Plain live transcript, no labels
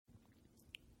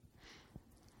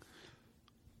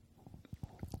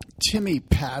Timmy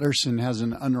Patterson has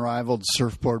an unrivaled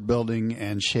surfboard building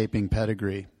and shaping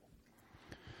pedigree.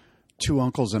 Two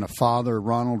uncles and a father,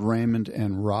 Ronald Raymond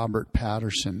and Robert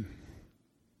Patterson.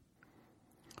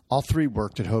 All three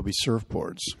worked at Hobie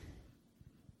Surfboards.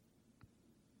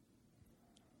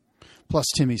 Plus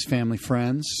Timmy's family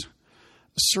friends,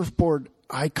 surfboard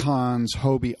icons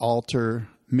Hobie Alter,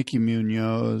 Mickey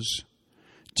Munoz,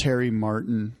 Terry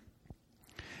Martin,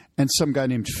 and some guy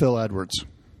named Phil Edwards.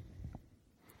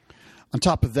 On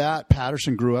top of that,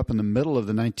 Patterson grew up in the middle of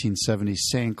the 1970s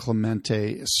San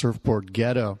Clemente surfboard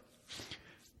ghetto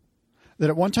that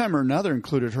at one time or another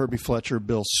included Herbie Fletcher,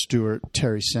 Bill Stewart,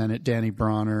 Terry Sennett, Danny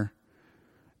Bronner,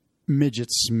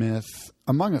 Midget Smith,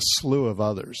 among a slew of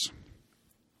others.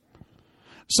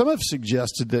 Some have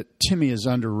suggested that Timmy is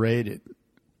underrated,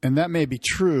 and that may be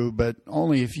true, but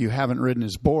only if you haven't ridden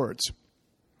his boards.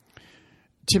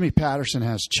 Timmy Patterson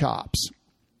has chops.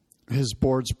 His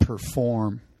boards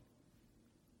perform.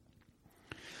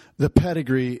 The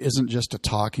pedigree isn't just a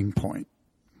talking point.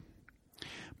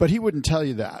 But he wouldn't tell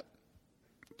you that.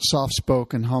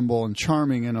 Soft-spoken, humble, and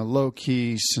charming in a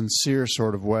low-key, sincere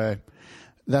sort of way.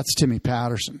 That's Timmy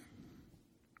Patterson.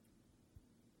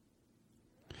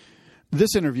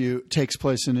 This interview takes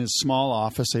place in his small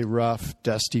office, a rough,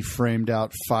 dusty,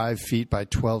 framed-out 5 feet by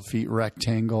 12 feet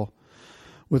rectangle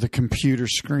with a computer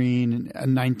screen, a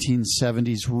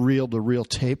 1970s reel-to-reel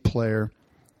tape player,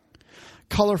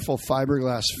 colorful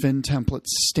fiberglass fin templates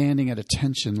standing at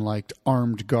attention like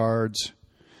armed guards,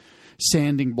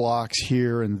 sanding blocks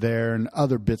here and there, and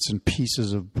other bits and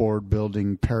pieces of board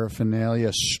building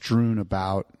paraphernalia strewn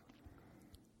about.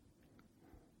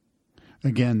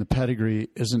 Again, the pedigree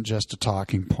isn't just a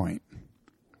talking point.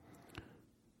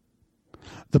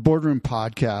 The Boardroom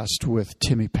Podcast with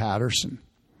Timmy Patterson.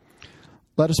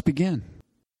 Let us begin.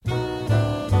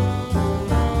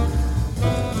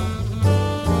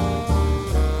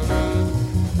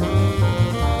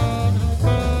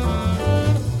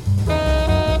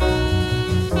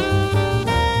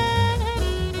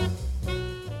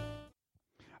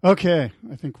 Okay,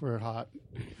 I think we're hot.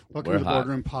 Welcome to the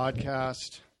Boardroom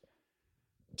Podcast.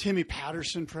 Timmy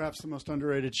Patterson, perhaps the most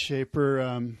underrated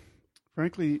shaper.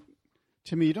 Frankly,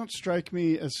 Timmy, you don't strike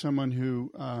me as someone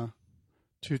who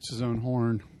toots his own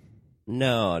horn.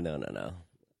 No.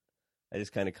 I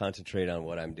just kind of concentrate on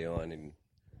what I'm doing and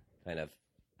kind of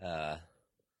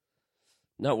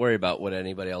not worry about what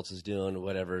anybody else is doing,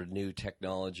 whatever new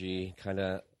technology, kind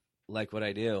of like what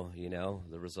I do, you know.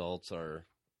 The results are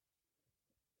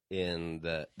in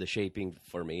the shaping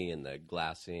for me and the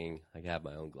glassing. I have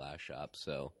my own glass shop,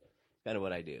 so kind of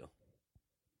what I do.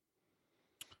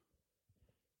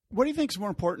 What do you think is more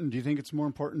important? Do you think it's more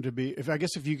important to be, if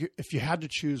you had to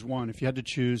choose one, if you had to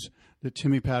choose that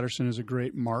Timmy Patterson is a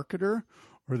great marketer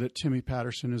or that Timmy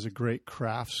Patterson is a great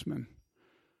craftsman,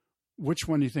 which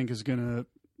one do you think is going to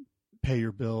pay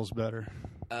your bills better?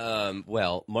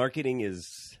 Well, marketing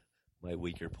is my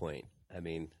weaker point. I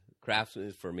mean,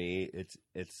 craftsman for me,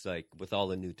 it's like with all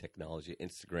the new technology,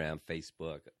 Instagram,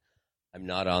 Facebook, I'm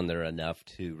not on there enough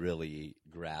to really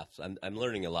grasp. I'm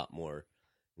learning a lot more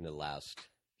in the last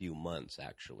few months,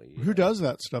 actually. Who does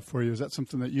that stuff for you? Is that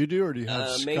something that you do, or do you have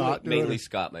Scott do it? Mainly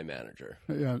Scott, my manager.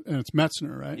 Yeah, and it's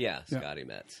Metzner, right? Yeah, Scotty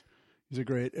Metz. He's a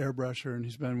great airbrusher, and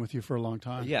he's been with you for a long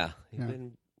time. Yeah, he's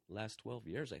been last 12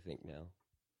 years, I think, now.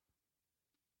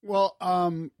 Well,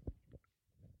 I'm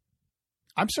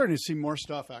starting to see more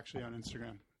stuff, actually, on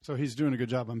Instagram. So he's doing a good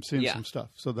job. I'm seeing some stuff,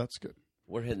 so that's good.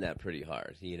 We're hitting that pretty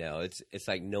hard. You know, it's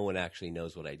like no one actually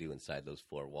knows what I do inside those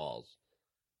four walls.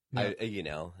 Yeah.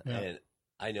 And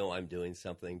I know I'm doing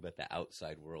something, but the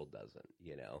outside world doesn't,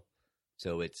 you know.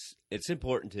 So it's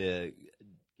important to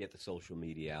get the social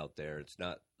media out there. It's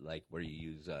not like where you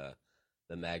use the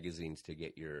magazines to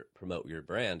promote your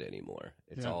brand anymore.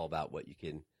 It's all about what you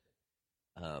can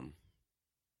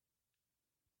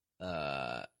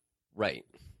right.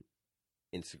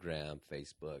 Instagram,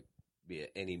 Facebook, be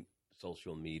it any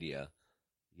social media,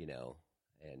 you know,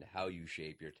 and how you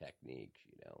shape your technique,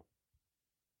 you know.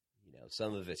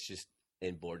 Some of it's just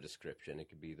in board description. It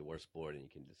could be the worst board and you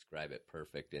can describe it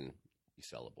perfect and you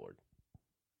sell a board,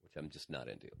 which I'm just not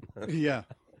into. Yeah.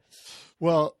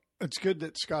 Well, it's good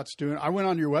that Scott's doing it. I went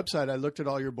on your website. I looked at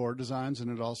all your board designs and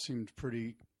it all seemed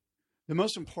pretty. The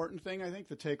most important thing, I think,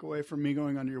 the takeaway from me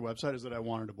going onto your website is that I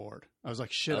wanted a board. I was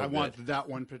like, shit, I want that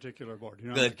one particular board. You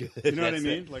know, good. You know what I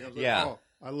mean? Like, I was like, oh,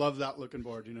 I love that looking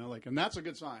board, you know, like, and that's a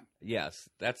good sign. Yes,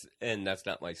 that's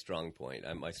not my strong point.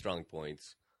 My strong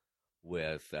point's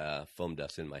with foam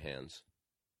dust in my hands.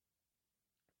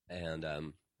 And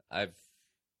I've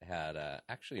had,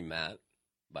 actually Matt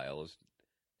Biles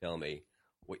tell me,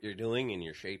 what you're doing in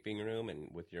your shaping room and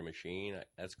with your machine,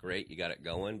 that's great. You got it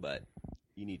going, but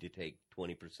you need to take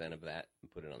 20% of that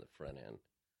and put it on the front end.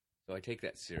 So I take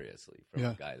that seriously from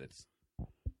a guy that's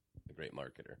a great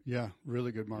marketer. Yeah,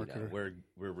 really good marketer.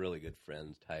 We're really good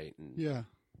friends, tight, and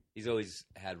he's always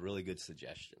had really good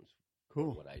suggestions.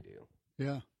 Cool. For what I do.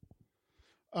 Yeah.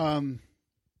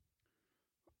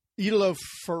 Italo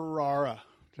Ferrara.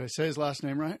 Did I say his last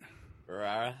name right?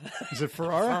 Ferrara. Is it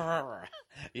Ferrara?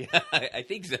 Yeah, I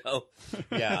think so.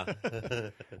 Yeah.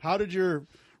 How did your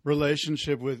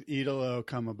relationship with Italo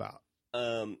come about?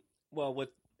 Well, with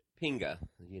Pinga,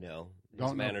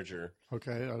 his manager.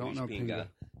 Okay, I don't know Pinga.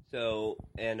 So,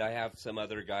 and I have some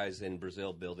other guys in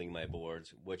Brazil building my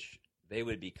boards, which they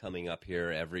would be coming up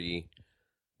here every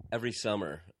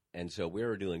summer. And so we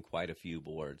were doing quite a few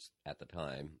boards at the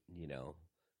time,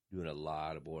 doing a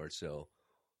lot of boards. So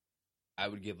I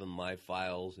would give them my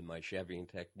files and my chevying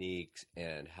techniques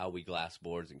and how we glass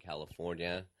boards in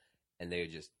California, and they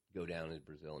would just go down in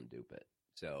Brazil and dupe it.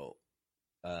 So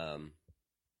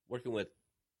working with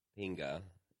Pinga,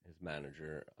 his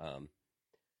manager,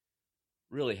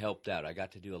 really helped out. I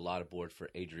got to do a lot of boards for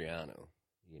Adriano,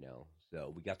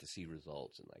 so we got to see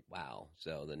results and like, wow.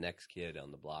 So the next kid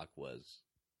on the block was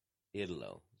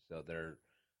Italo. So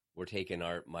we're taking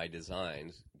my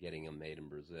designs, getting them made in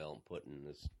Brazil, and putting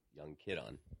this young kid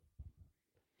on.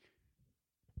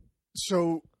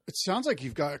 So it sounds like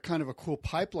you've got kind of a cool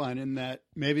pipeline in that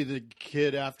maybe the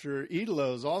kid after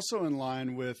Italo is also in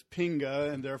line with Pinga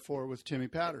and therefore with Timmy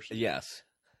Patterson. Yes.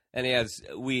 And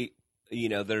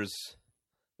there's,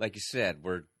 like you said,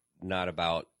 we're not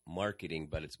about marketing,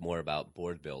 but it's more about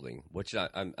board building, which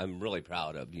I'm really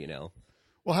proud of,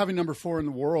 Well, having number 4 in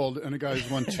the world and a guy who's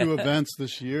won 2 events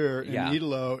this year in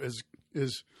Italo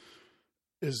is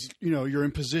you're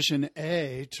in position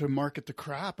A to market the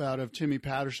crap out of Timmy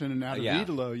Patterson and out of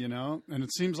Italo, and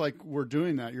it seems like we're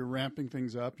doing that. You're ramping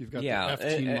things up. You've got the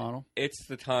F-team model. It's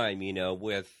the time,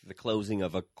 with the closing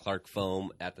of a Clark Foam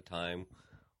at the time,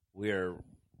 we're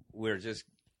just,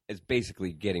 it's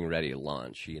basically getting ready to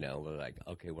launch, we're like,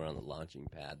 okay, we're on the launching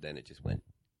pad. Then it just went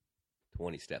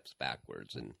 20 steps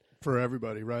backwards. And for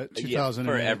everybody, right? 2008,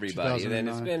 for everybody. And then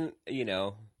it's been,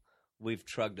 we've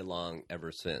trugged along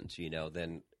ever since,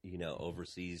 then,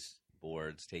 overseas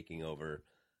boards taking over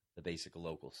the basic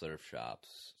local surf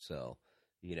shops. So,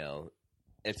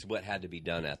 it's what had to be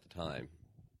done at the time.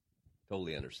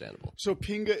 Totally understandable. So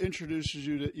Pinga introduces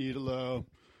you to Italo.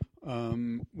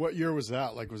 What year was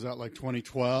that? Was that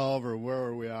 2012 or where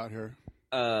are we out here?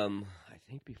 I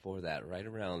think before that,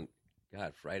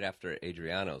 right after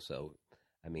Adriano. So,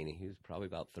 he was probably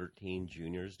about 13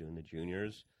 juniors doing the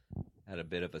juniors. Had a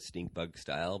bit of a stink bug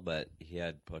style, but he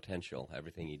had potential.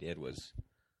 Everything he did was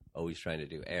always trying to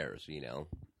do airs,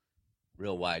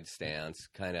 real wide stance,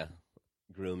 kind of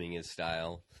grooming his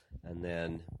style. And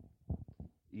then,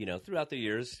 throughout the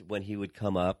years when he would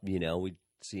come up, we'd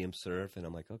see him surf, and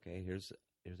I'm like, okay, here's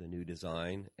a new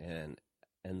design, and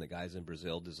the guys in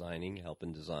Brazil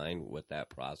helping design with that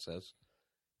process.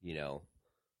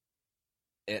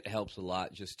 It helps a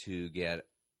lot just to get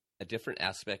a different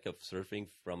aspect of surfing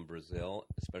from Brazil,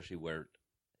 especially where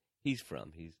he's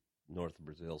from. He's north of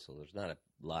Brazil, so there's not a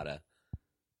lot of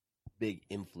big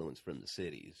influence from the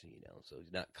cities, so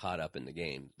he's not caught up in the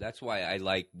game. That's why I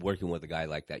like working with a guy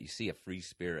like that. You see a free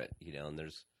spirit, and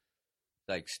there's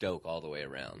like stoke all the way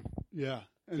around. Yeah.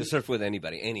 To surf with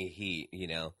anybody, any heat,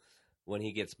 when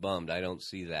he gets bummed, I don't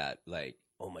see that like,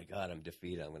 oh my God, I'm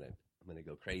defeated. I'm going to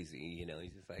go crazy.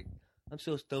 He's just like, I'm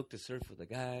so stoked to surf with the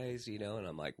guys, and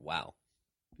I'm like, wow.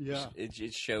 Yeah.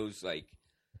 It shows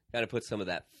kind of put some of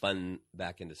that fun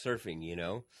back into surfing,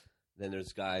 Then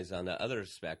there's guys on the other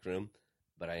spectrum,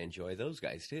 but I enjoy those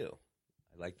guys too.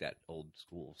 I like that old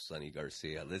school Sonny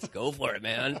Garcia. Let's go for it,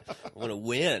 man. I want to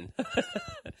win.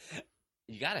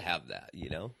 You got to have that,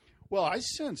 Well, I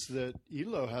sense that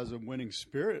Italo has a winning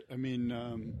spirit.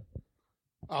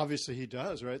 Obviously he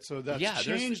does, right? So that's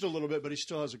changed a little bit, but he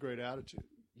still has a great attitude.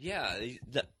 Yeah,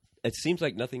 it seems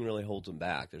like nothing really holds him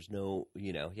back. There's no, he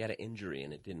had an injury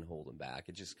and it didn't hold him back.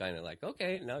 It's just kind of like,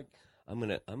 okay, now I'm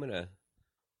gonna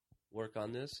work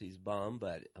on this. He's bummed,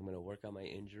 but I'm gonna work on my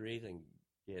injuries and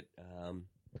get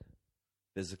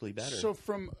physically better. So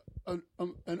from an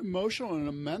emotional and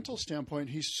a mental standpoint,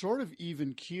 he's sort of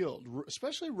even keeled,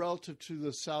 especially relative to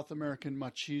the South American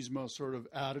machismo sort of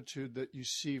attitude that you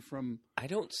see from. I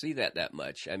don't see that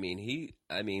much.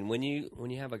 When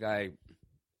you have a guy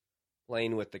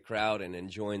playing with the crowd and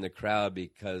enjoying the crowd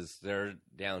because they're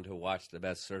down to watch the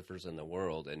best surfers in the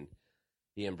world, and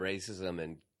he embraces them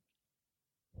and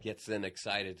gets them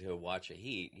excited to watch a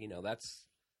heat,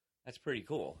 that's pretty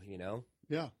cool,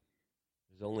 Yeah.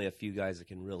 there's only a few guys that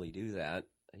can really do that.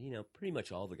 Pretty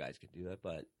much all the guys can do it,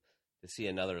 but to see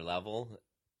another level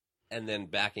and then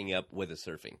backing up with the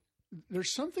surfing.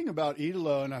 There's something about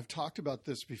Idolo, and I've talked about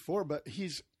this before, but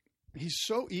he's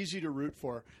so easy to root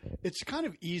for. It's kind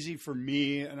of easy for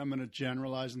me, and I'm going to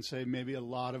generalize and say maybe a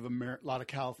lot of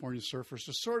California surfers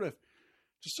to sort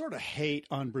of hate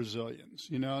on Brazilians.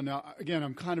 Now again,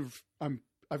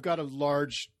 I've got a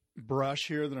large brush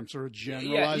here that I'm sort of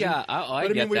generalizing. Yeah. I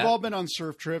but get we've that. all been on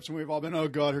surf trips, and we've all been, oh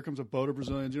God, here comes a boat of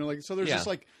Brazilians. So there's this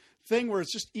like thing where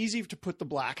it's just easy to put the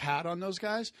black hat on those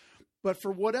guys. But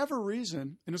for whatever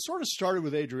reason, and it sort of started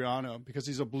with Adriano because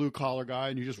he's a blue collar guy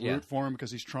and you just root for him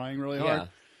because he's trying really hard.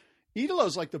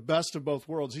 Idolo's like the best of both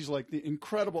worlds. He's like the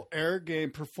incredible air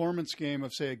game, performance game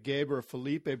of, say, a Gabe or a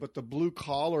Felipe, but the blue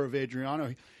collar of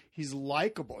Adriano, he's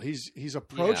likable. He's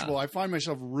approachable. I find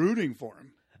myself rooting for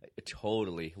him.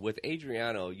 Totally. With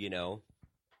Adriano,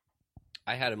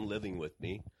 I had him living with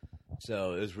me,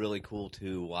 so it was really cool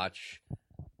to watch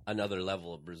another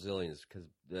level of Brazilians because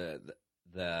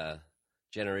the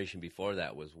generation before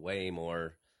that was way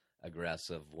more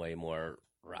aggressive, way more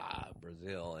raw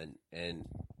Brazil, and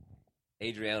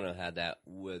Adriano had that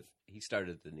he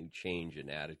started the new change in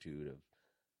attitude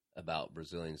about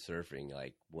Brazilian surfing.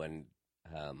 Like when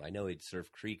I know he'd surf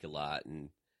Creek a lot, and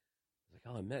I was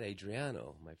like, oh, I met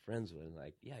Adriano, my friends were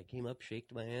like, yeah, I came up,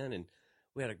 shaked my hand, and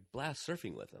we had a blast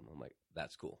surfing with him. I'm like,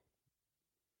 that's cool.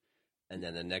 And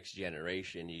then the next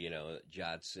generation,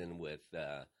 Jodson with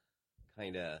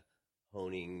kind of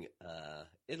honing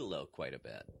Idolo quite a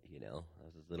bit, that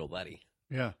was his little buddy.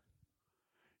 Yeah,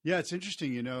 it's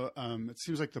interesting, it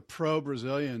seems like the pro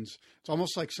Brazilians, it's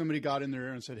almost like somebody got in their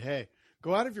ear and said, hey,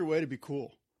 go out of your way to be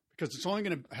cool because it's only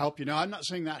going to help you. Now, I'm not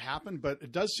saying that happened, but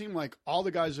it does seem like all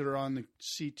the guys that are on the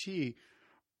CT,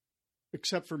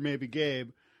 except for maybe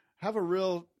Gabe, have a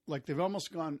real, like they've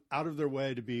almost gone out of their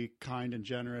way to be kind and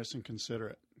generous and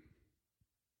considerate.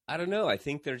 I don't know. I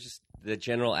think the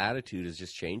general attitude is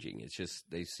just changing. It's just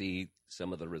they see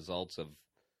some of the results of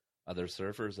other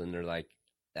surfers and they're like,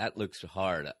 that looks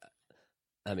hard.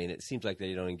 I mean, it seems like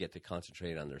they don't even get to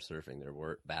concentrate on their surfing.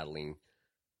 They're battling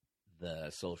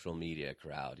the social media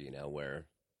crowd, where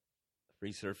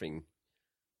free surfing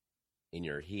in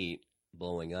your heat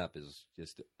blowing up is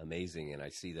just amazing. And I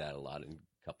see that a lot in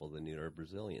a couple of the newer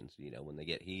Brazilians, when they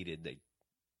get heated, it's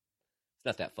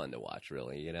not that fun to watch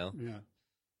really, Yeah.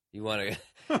 You want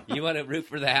to root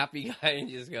for the happy guy and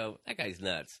just go, that guy's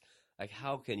nuts. Like,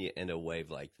 how can you end a wave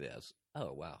like this?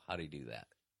 Oh, wow. How do you do that?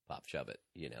 Pop, shove it,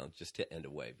 just to end a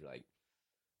wave. Like,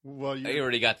 well, you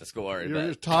already got the score.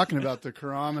 You're talking about the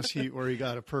Karamas heat where he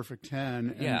got a perfect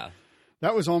 10. Yeah.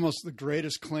 That was almost the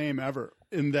greatest claim ever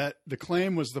in that the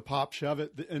claim was the pop, shove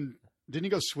it. And didn't he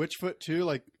go switchfoot too?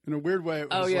 Like, in a weird way, it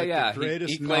was the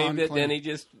greatest he claimed it, then he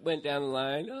just went down the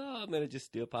line. Oh, I'm going to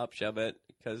just do a pop, shove it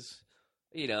because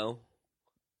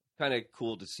kind of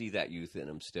cool to see that youth in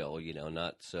him still,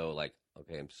 not so like,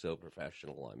 okay, I'm so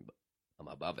professional, I'm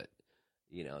above it,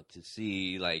 to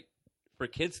see like for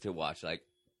kids to watch, like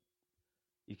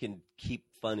you can keep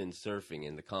fun in surfing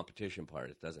in the competition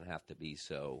part. It doesn't have to be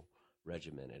so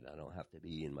regimented. I don't have to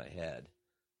be in my head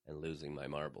and losing my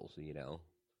marbles,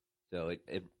 so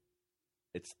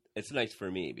it's nice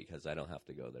for me because I don't have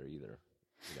to go there either.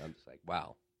 I'm just like,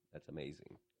 wow, that's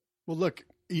amazing. Well, look,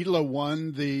 Idolo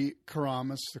won the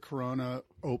Karamas, the Corona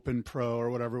Open Pro or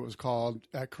whatever it was called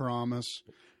at Karamas.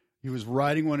 He was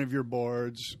riding one of your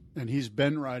boards, and he's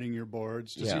been riding your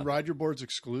boards. Does he ride your boards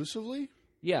exclusively?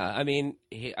 Yeah, I mean,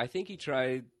 I think he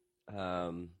tried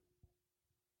some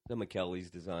of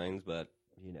Kelly's designs, but,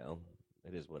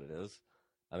 it is what it is.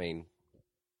 I mean,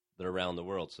 they're around the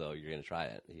world, so you're going to try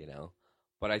it,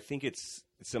 But I think it's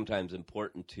sometimes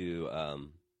important to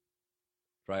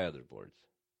try other boards.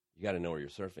 You got to know where your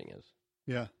surfing is.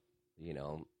 Yeah.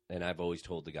 And I've always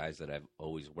told the guys that I've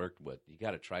always worked with, you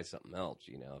got to try something else,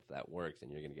 if that works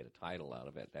and you're going to get a title out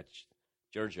of it. That's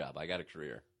your job. I got a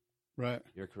career. Right.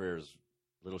 Your career is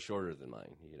a little shorter than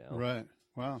mine, Right.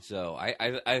 Wow. So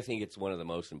I think it's one of the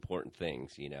most important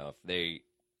things, if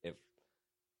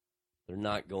they're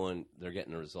not they're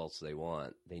getting the results they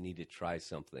want, they need to try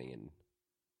something and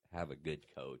have a good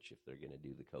coach if they're going to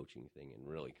do the coaching thing and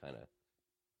really kind of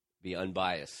be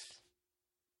unbiased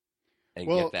and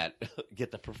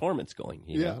get the performance going.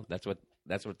 You know? That's what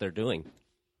they're doing.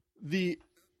 The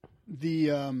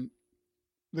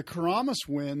Karamas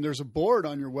win. There's a board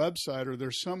on your website, or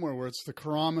there's somewhere where it's the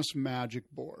Karamas Magic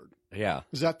board. Yeah,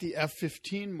 is that the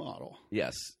F15 model?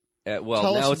 Yes.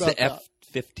 Well, now it's the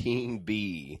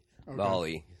F15B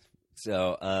volley.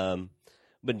 So,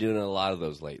 been doing a lot of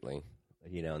those lately.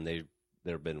 And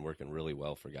they've been working really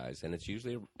well for guys, and it's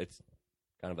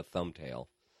kind of a thumbtail.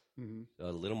 Mm-hmm. So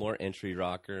a little more entry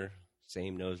rocker,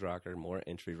 same nose rocker, more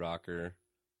entry rocker,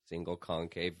 single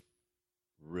concave,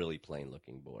 really plain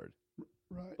looking board.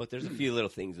 Right. But there's a few little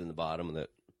things in the bottom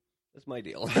that's my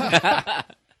deal. A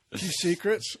few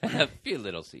secrets. A few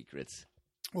little secrets.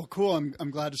 Well, cool.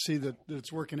 I'm glad to see that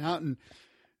it's working out. And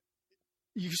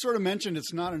you sort of mentioned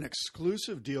it's not an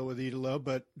exclusive deal with Idolo,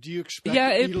 but do you expect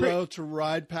Idolo to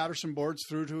ride Patterson boards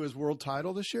through to his world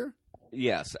title this year?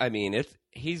 Yes. I mean,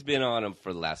 he's been on them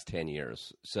for the last 10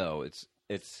 years. So it's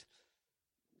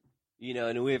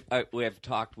and we have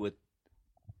talked with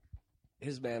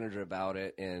his manager about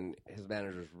it, and his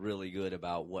manager's really good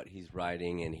about what he's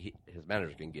riding, and his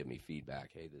manager can give me feedback.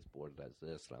 Hey, this board does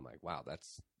this, and I'm like, wow,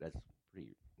 that's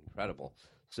pretty incredible.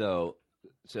 So,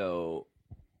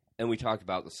 and we talked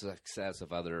about the success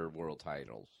of other world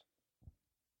titles.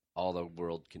 All the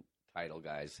world title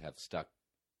guys have stuck,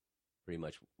 pretty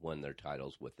much won their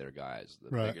titles with their guys. The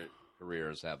bigger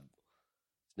careers have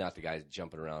not the guys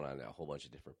jumping around on a whole bunch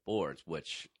of different boards,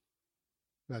 which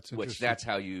that's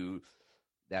how you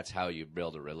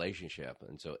build a relationship.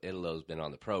 And so Idolo's been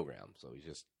on the program, so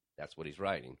that's what he's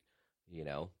riding,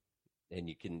 and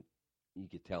you can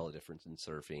tell a difference in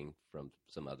surfing from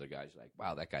some other guys. Like,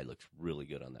 wow, that guy looks really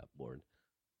good on that board.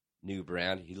 New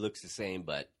brand, he looks the same,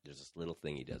 but there's this little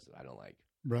thing he does that I don't like.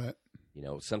 Right.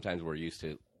 Sometimes we're used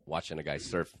to watching a guy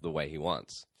surf the way he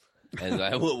wants. And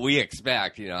what we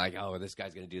expect, like, oh, this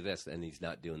guy's going to do this, and he's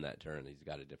not doing that turn. He's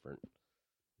got a different,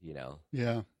 Yeah.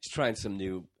 He's trying some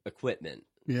new equipment.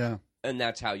 Yeah. And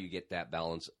that's how you get that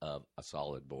balance of a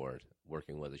solid board,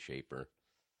 working with a shaper.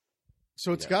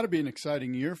 So it's got to be an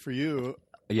exciting year for you.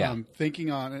 Yeah. Thinking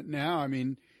on it now, I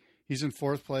mean, he's in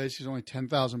fourth place. He's only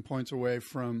 10,000 points away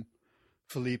from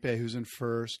Felipe, who's in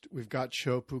first. We've got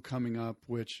Chopu coming up,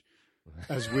 which,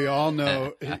 as we all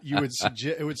know,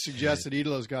 it would suggest that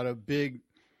Idolo's got a big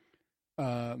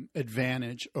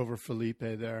advantage over Felipe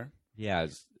there. Yeah.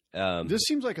 This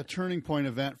seems like a turning point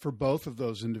event for both of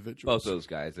those individuals. Both those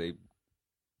guys. They,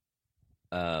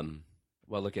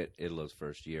 look at Idolo's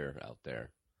first year out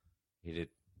there. He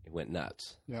went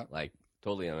nuts. Yeah. Like,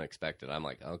 totally unexpected. I'm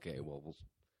like, okay, well,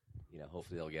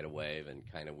 hopefully they'll get a wave and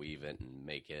kind of weave it and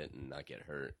make it and not get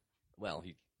hurt. Well,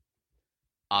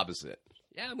 opposite.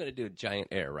 Yeah, I'm going to do a giant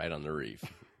air right on the reef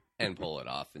and pull it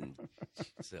off. And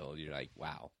so you're like,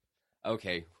 wow,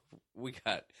 okay, we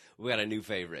got a new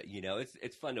favorite.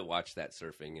 It's fun to watch that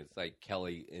surfing. It's like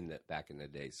Kelly back in the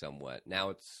day somewhat.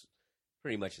 Now it's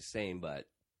pretty much the same, but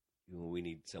we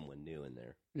need someone new in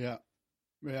there. Yeah.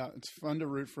 Yeah, it's fun to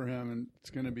root for him, and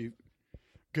it's going to be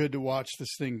good to watch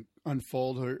this thing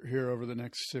unfold here over the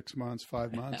next 6 months,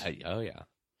 5 months. Oh, yeah.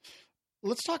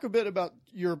 Let's talk a bit about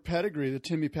your pedigree, the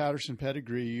Timmy Patterson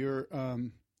pedigree. Your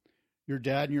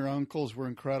dad and your uncles were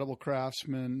incredible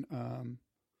craftsmen.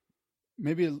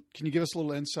 Maybe can you give us a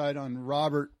little insight on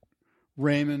Robert,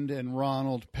 Raymond, and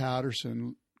Ronald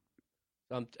Patterson?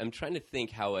 I'm trying to think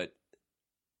how it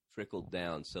trickled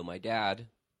down. So my dad,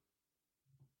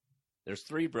 there's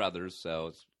 3 brothers, so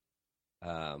it's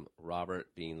Robert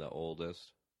being the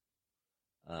oldest,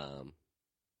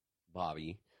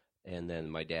 Bobby, and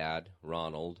then my dad,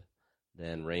 Ronald,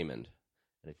 then Raymond.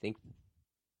 And I think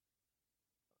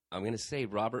I'm going to say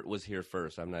Robert was here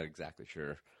first. I'm not exactly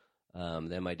sure.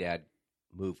 Then my dad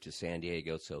moved to San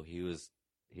Diego, so he was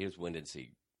Wind and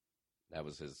Sea. That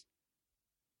was his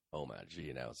homage,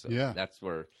 So yeah. That's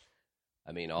where,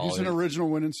 he's an original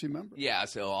Wind and Sea member. Yeah,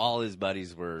 so all his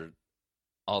buddies were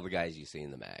all the guys you see in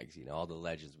the mags, all the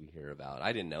legends we hear about.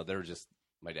 I didn't know. They were just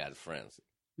my dad's friends.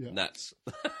 Yeah. Nuts.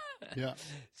 Yeah.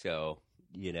 So,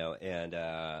 and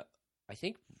I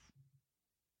think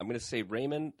I'm going to say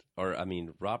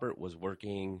Robert was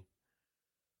working.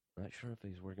 I'm not sure if he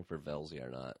was working for Velzy or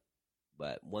not,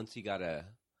 but once he got a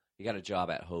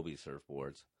job at Hobie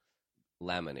Surfboards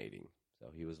laminating. So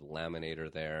he was a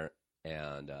laminator there,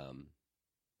 and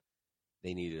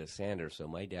they needed a sander. So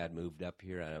my dad moved up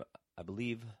here. I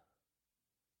believe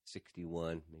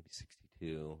 61, maybe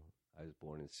 62. I was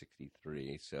born in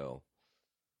 63, so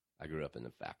I grew up in the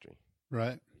factory.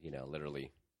 Right.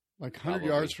 Literally. Like 100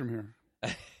 yards from here.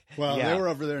 Well, yeah. They were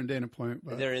over there in Dana Point.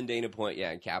 But... They're in Dana Point,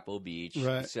 in Capitol Beach.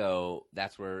 Right. So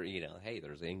that's where, hey,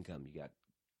 there's income. You got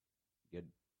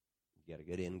a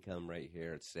good income right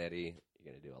here. It's steady.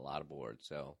 You're going to do a lot of boards.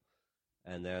 So,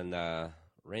 and then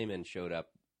Raymond showed up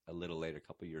a little later, a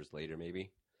couple years later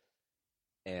maybe.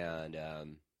 And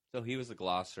so he was a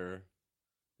glosser,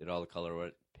 did all the color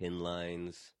work, pin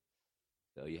lines.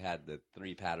 So you had the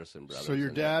 3 Patterson brothers. So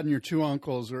your dad and your 2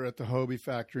 uncles are at the Hobie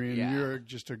factory, and you're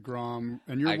just a Grom,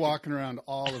 and you're walking around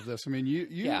all of this.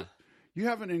 You You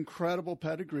have an incredible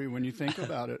pedigree when you think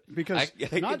about it, because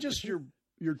not just your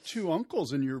two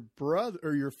uncles and your brother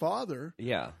or your father,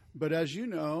 yeah, but as you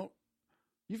know,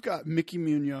 you've got Mickey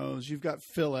Munoz, you've got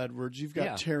Phil Edwards, you've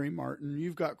got Terry Martin,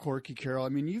 you've got Corky Carroll. I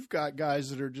mean, you've got guys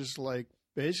that are just like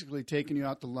basically taking you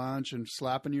out to lunch and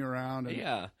slapping you around.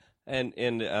 And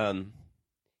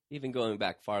even going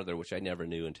back farther, which I never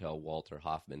knew until Walter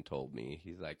Hoffman told me.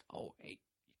 He's like, "Oh, hey,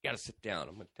 you got to sit down.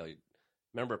 I'm going to tell you.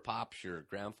 Remember Pops, your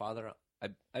grandfather?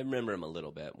 I remember him a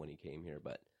little bit when he came here,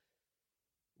 but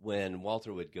when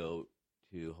Walter would go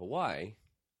to Hawaii,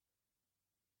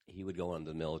 he would go on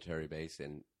the military base,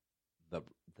 and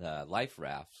the life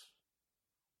rafts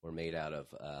were made out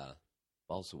of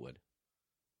balsa wood.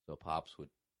 So Pops would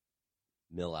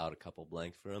mill out a couple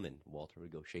blanks for him, and Walter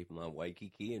would go shape them on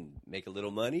Waikiki and make a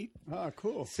little money. Ah,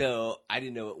 cool. So I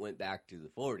didn't know it went back to the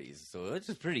 40s. So it's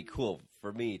just pretty cool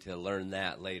for me to learn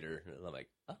that later. And I'm like,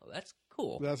 oh, that's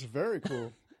cool. That's very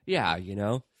cool. Yeah, you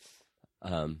know.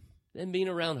 And being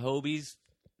around Hobies,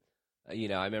 you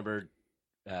know, I remember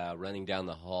running down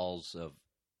the halls of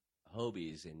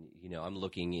Hobies, and, you know, I'm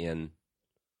looking in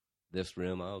this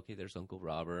room. Oh, okay, there's Uncle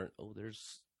Robert. Oh,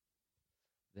 there's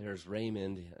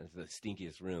Raymond. It's the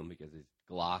stinkiest room because it's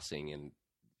glossing and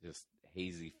just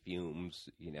hazy fumes,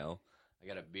 you know. I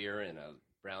got a beer and a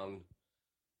brown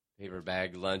paper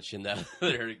bag lunch in the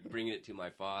other, bringing it to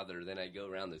my father. Then I'd go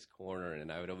around this corner, and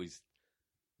I would always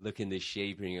look in this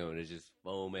shaping room, and it's just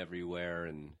foam everywhere,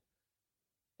 and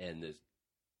this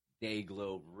day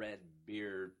globe red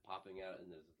beard popping out,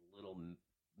 and this little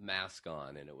mask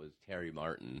on, and it was Terry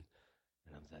Martin.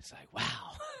 And I'm just like,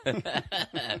 wow.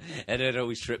 And it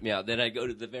always tripped me out. Then I go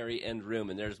to the very end room,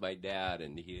 and there's my dad,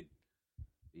 and he'd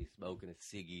be smoking a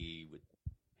ciggy with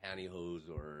pantyhose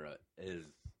or his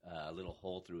little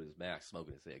hole through his mask,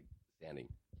 smoking a cig, standing.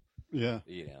 Yeah.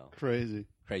 You know. Crazy.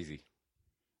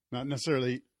 Not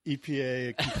necessarily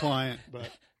EPA compliant, but.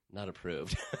 Not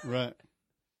approved. Right.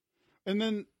 And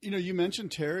then, you know, you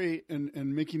mentioned Terry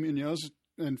and Mickey Munoz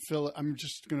and Phil. I'm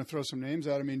just going to throw some names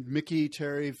out. I mean, Mickey,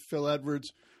 Terry, Phil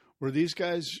Edwards. Were these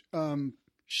guys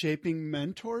shaping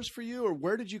mentors for you, or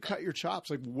where did you cut your chops?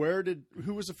 Like,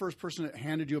 who was the first person that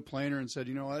handed you a planer and said,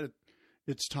 you know what,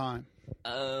 it's time?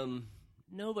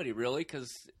 Nobody really,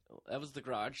 because that was the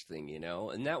garage thing, you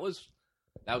know, and that was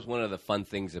one of the fun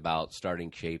things about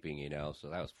starting shaping, you know. So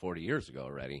that was 40 years ago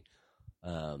already.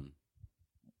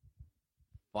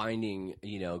 Finding,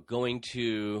 you know,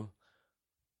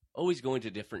 always going to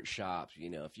different shops. You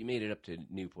know, if you made it up to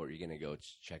Newport, you're going to go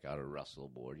check out a Russell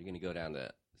board. You're going to go down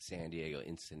to San Diego,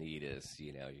 Encinitas.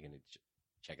 You know, you're going to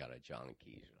check out a John and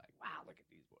Keys. You're like, wow, look at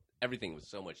these boards. Everything was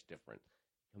so much different.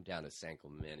 Come down to San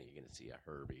Clemente, you're going to see a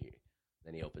Herbie.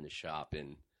 Then he opened a shop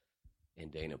in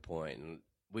Dana Point, and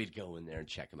we'd go in there and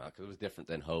check them out because it was different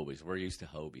than Hobies. We're used to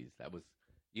Hobies. That was,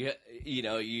 you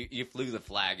know, you flew the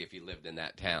flag if you lived in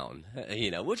that town, you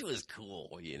know, which was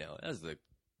cool. You know, that was the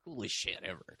coolest shit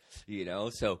ever, you know.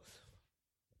 So,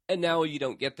 and now you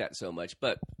don't get that so much,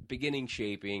 but beginning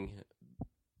shaping,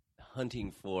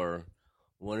 hunting for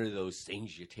one of those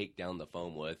things you take down the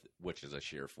foam with, which is a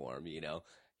shear form, you know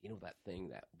that thing,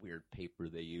 that weird paper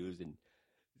they use. And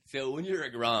so when you're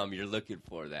a Grom, you're looking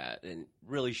for that, and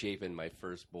really shaping my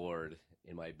first board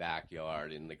in my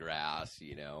backyard in the grass,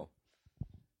 you know,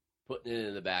 putting it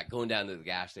in the back, going down to the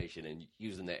gas station and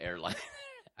using the airline.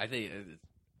 I think it's the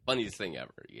funniest thing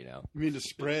ever, you know. You mean to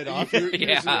spray it off your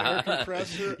air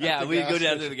compressor? Yeah, we'd go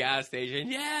down to the gas station.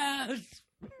 Yes!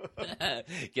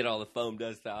 Get all the foam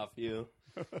dust off you.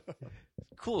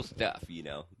 Cool stuff, you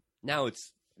know. Now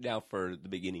for the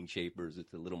beginning shapers,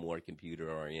 it's a little more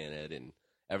computer-oriented, and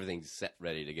everything's set,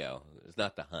 ready to go. There's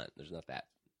not the hunt. There's not that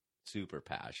super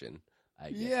passion,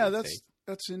 I guess. Yeah,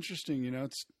 that's interesting, you know.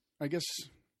 I guess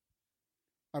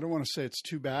I don't want to say it's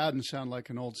too bad and sound like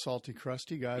an old salty,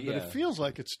 crusty guy, but it feels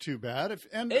like it's too bad.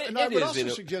 And I would also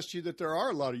suggest to you that there are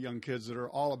a lot of young kids that are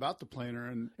all about the planer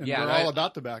and they're all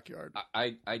about the backyard.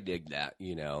 I dig that,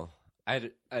 you know. I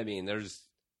mean, there's,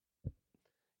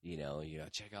 you know,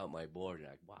 check out my board. You're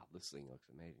like, wow, this thing looks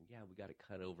amazing. Yeah, we got to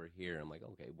cut over here. I'm like,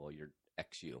 okay, well, you're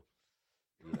XU.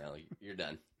 You know, you're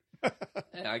done.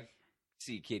 And I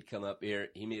see a kid come up here.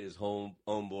 He made his own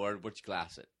board. Where'd you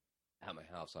glass it? At my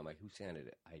house. I'm like, who sanded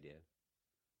it? I did.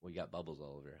 Well, you got bubbles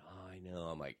all over it. Oh, I know.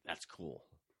 I'm like, that's cool.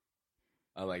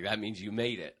 I'm like, that means you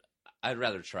made it. I'd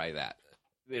rather try that.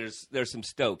 There's some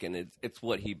stoke, and it's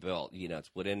what he built. You know,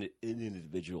 it's what an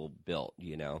individual built,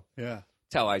 you know. Yeah.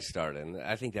 That's how I started, and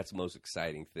I think that's the most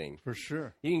exciting thing. For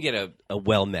sure. You can get a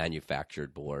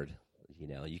well-manufactured board. You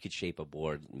know, you could shape a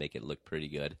board and make it look pretty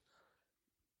good.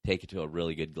 Take it to a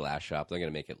really good glass shop. They're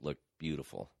going to make it look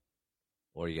beautiful.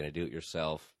 Or you're going to do it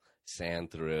yourself.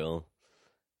 sand through.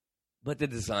 But the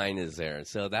design is there.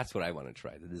 So that's what I want to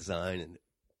try, the design. And,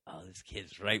 oh, this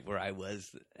kid's right where I was.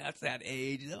 That's that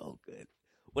age. Oh, good.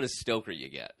 What a stoker you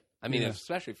get. I mean,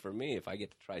 especially for me, if I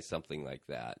get to try something like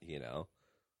that, I'm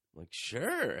like,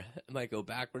 sure. I might go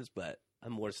backwards, but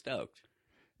I'm more stoked.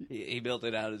 He built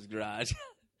it out of his garage.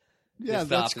 Yeah,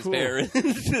 that's cool.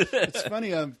 It's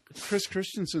funny. Chris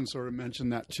Christensen sort of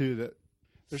mentioned that too. That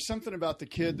there's something about the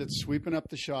kid that's sweeping up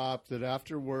the shop. That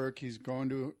after work he's going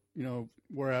to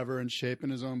wherever and shaping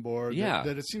his own board. Yeah.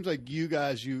 That it seems like you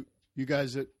guys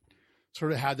that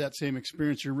sort of had that same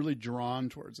experience. You're really drawn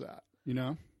towards that.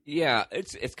 Yeah,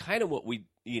 it's kind of what we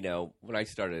when I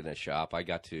started in a shop, I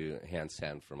got to hand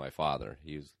sand for my father.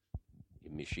 He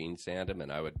machine sand them,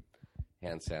 and I would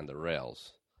hand sand the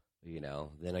rails.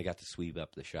 Then I got to sweep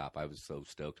up the shop. I was so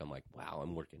stoked. I'm like, wow,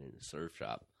 I'm working in a surf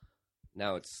shop.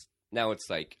 Now it's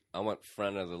like, I want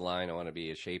front of the line. I want to be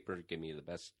a shaper. Give me the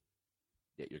best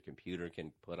that your computer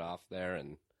can put off there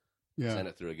and send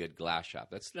it through a good glass shop.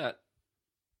 That's not.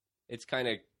 It's kind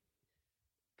of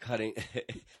cutting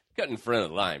front of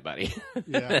the line, buddy.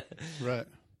 Yeah, right.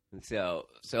 So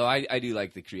I do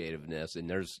like the creativeness, and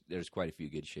there's quite a few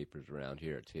good shapers around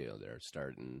here too. They're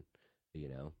starting.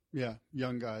 Yeah,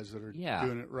 young guys that are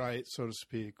doing it right, so to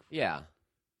speak. Yeah.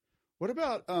 What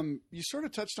about you sort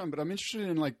of touched on, but I'm interested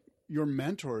in like your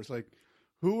mentors. Like,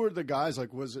 who were the guys?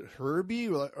 Like, was it Herbie?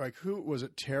 Like, who was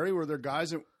it? Terry? Were there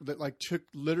guys that like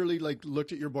literally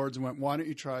looked at your boards and went, "Why don't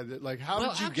you try that?" Like,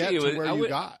 how did you get to where you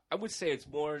got? I would say it's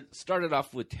more started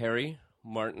off with Terry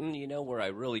Martin. Where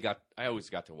I always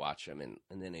got to watch him, and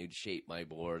then he'd shape my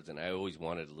boards, and I always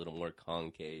wanted a little more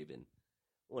concave. And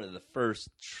one of the first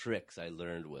tricks I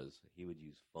learned was he would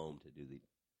use foam to do the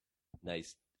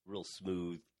nice, real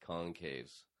smooth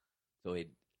concaves. So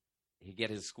he'd get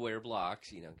his square blocks,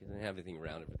 because he didn't have anything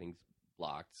around, everything's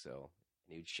blocked. So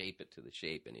he would shape it to the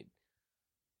shape, and he'd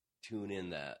tune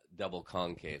in the double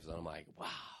concaves. And I'm like, wow,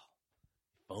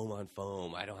 foam on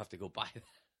foam. I don't have to go buy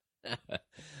that.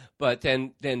 But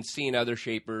then seeing other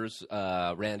shapers,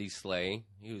 Randy Slay,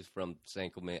 he was from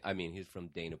he's from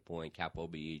Dana Point, Capo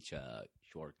Beach,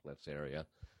 Shore Cliffs area.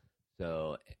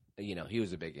 So, he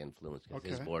was a big influence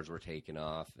because his boards were taking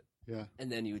off. Yeah.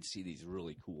 And then you would see these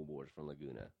really cool boards from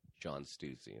Laguna, John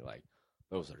Stussy, like,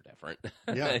 those are different.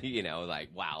 Yeah. Like,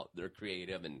 wow, they're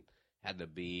creative and had the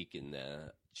beak and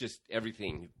just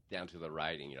everything down to the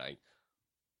writing. You're like,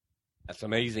 that's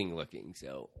amazing looking.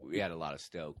 So we had a lot of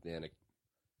stoke. Then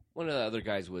one of the other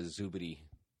guys was Zubidi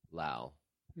Lau,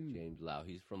 James Lau.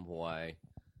 He's from Hawaii,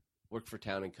 worked for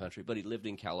Town and Country, but he lived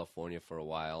in California for a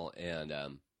while, and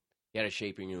he had a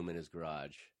shaping room in his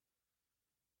garage.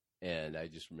 And I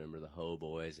just remember the Ho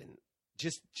Boys, and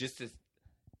just to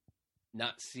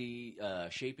not see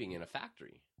shaping in a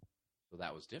factory. So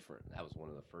that was different. That was one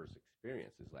of the first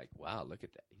experiences. Like, wow, look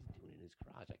at that. He's doing it in his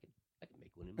garage. I can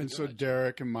make one in my garage. So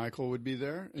Derek and Michael would be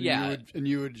there? And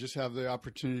you would just have the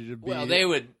opportunity to be... Well,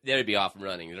 they'd be off and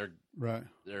running. Right.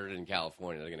 They're in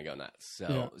California. They're going to go nuts.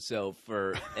 So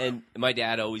and my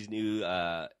dad always knew,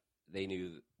 he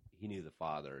knew the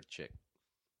father, Chick.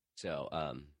 So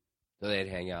they'd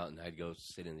hang out, and I'd go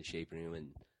sit in the shaping room,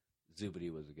 and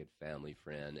Zubidi was a good family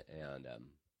friend, and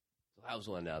so that was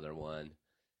another one.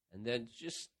 And then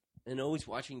always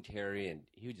watching Terry, and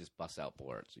he would just bust out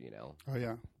boards, Oh,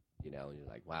 yeah. And you're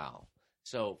like, wow.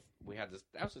 So we had this,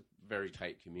 that was a very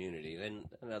tight community. Then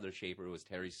another shaper was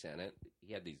Terry Sennett.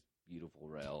 He had these beautiful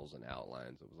rails and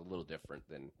outlines. It was a little different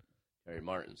than Terry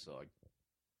Martin. So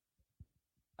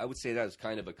I would say that was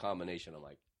kind of a combination. I'm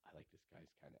like, I like this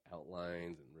guy's kind of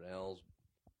outlines and rails,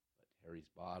 but Terry's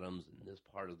bottoms and this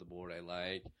part of the board I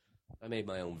like. I made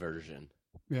my own version.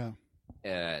 Yeah.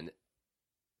 And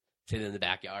sit in the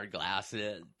backyard, glass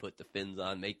it, put the fins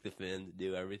on, make the fins,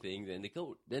 do everything.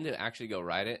 Then to actually go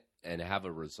ride it and have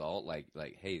a result like,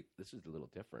 hey, this is a little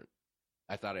different.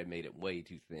 I thought I made it way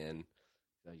too thin.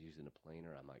 I was using a planer.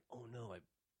 I'm like, oh no, I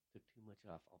took too much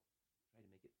off. I'll try to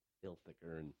make it still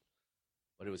thicker,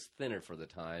 but it was thinner for the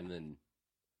time and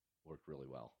worked really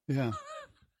well. Yeah.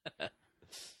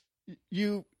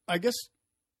 I guess.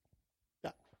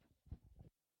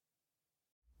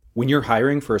 When you're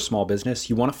hiring for a small business,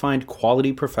 you want to find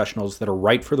quality professionals that are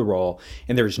right for the role,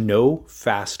 and there's no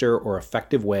faster or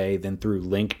effective way than through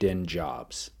LinkedIn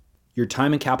Jobs. Your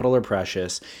time and capital are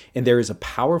precious, and there is a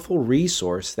powerful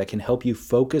resource that can help you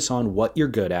focus on what you're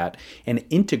good at and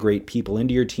integrate people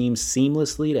into your team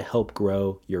seamlessly to help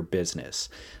grow your business.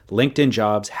 LinkedIn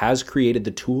Jobs has created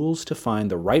the tools to find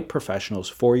the right professionals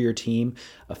for your team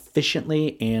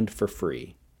efficiently and for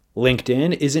free.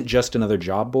 LinkedIn isn't just another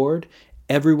job board.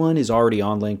 Everyone is already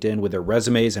on LinkedIn with their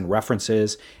resumes and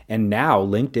references, and now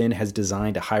LinkedIn has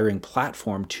designed a hiring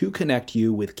platform to connect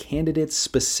you with candidates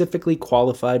specifically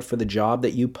qualified for the job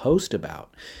that you post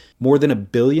about. More than 1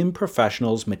 billion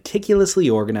professionals meticulously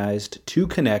organized to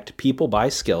connect people by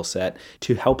skill set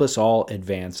to help us all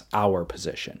advance our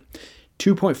position.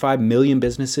 2.5 million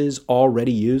businesses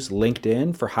already use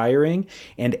LinkedIn for hiring,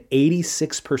 and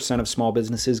 86% of small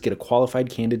businesses get a qualified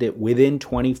candidate within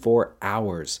 24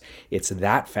 hours. It's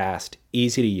that fast,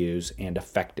 easy to use, and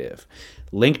effective.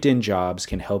 LinkedIn Jobs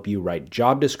can help you write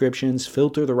job descriptions,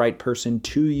 filter the right person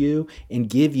to you, and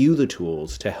give you the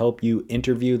tools to help you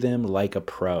interview them like a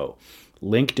pro.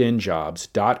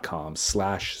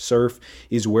 LinkedInjobs.com/surf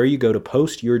is where you go to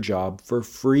post your job for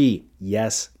free.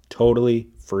 Yes, totally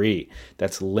free.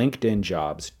 That's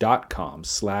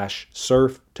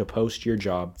linkedinjobs.com/surf to post your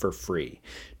job for free.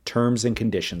 Terms and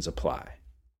conditions apply.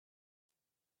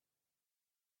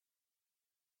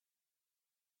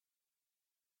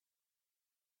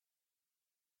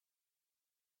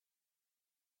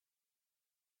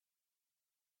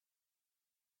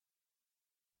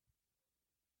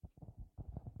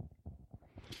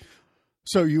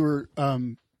 So you were,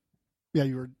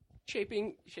 you were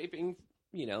shaping,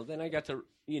 then I got to,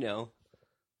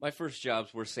 my first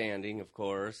jobs were sanding, of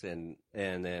course, and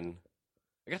then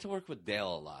I got to work with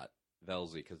Dale a lot,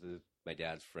 Velzy, because my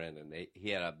dad's friend, and he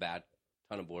had a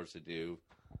ton of boards to do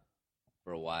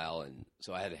for a while, and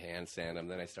so I had to hand sand them.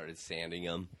 Then I started sanding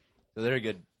them, so they're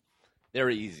good. They were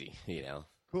easy,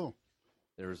 Cool.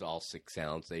 There was all 6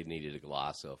 ounce. They needed a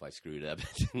gloss, so if I screwed up,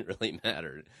 it didn't really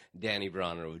matter. Danny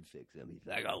Bronner would fix them. He's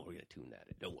like, "Oh, we're gonna tune that.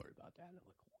 Don't worry about that." And I'm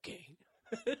like, "Okay."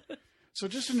 So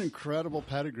just an incredible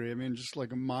pedigree. I mean, just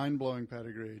like a mind-blowing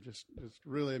pedigree. Just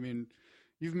really, I mean,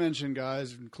 you've mentioned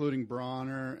guys including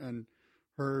Bronner and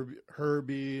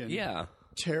Herbie and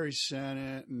Terry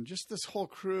Sennett and just this whole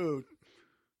crew.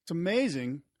 It's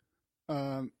amazing.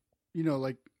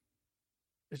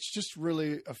 It's just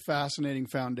really a fascinating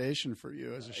foundation for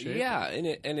you as a shaper. Yeah,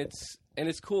 and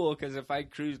it's cool because if I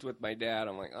cruised with my dad,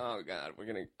 I'm like, oh God,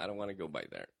 I don't want to go by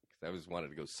there because I always wanted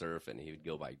to go surf, and he would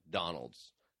go by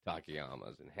Donald's,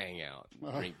 Takayama's, and hang out and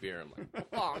drink beer. I'm like,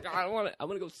 oh God, I want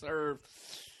to go surf.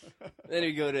 Then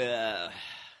he'd go to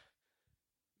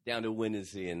down to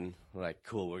Winnesy, and we're like,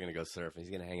 cool, we're gonna go surf, and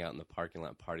he's gonna hang out in the parking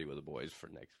lot, and party with the boys for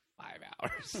the next 5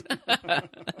 hours.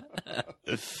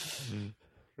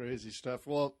 Crazy stuff.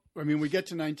 Well, I mean, we get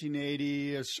to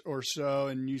 1980 or so,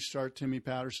 and you start Timmy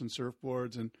Patterson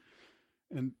Surfboards, and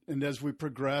as we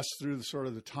progress through the sort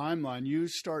of the timeline, you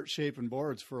start shaping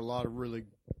boards for a lot of really,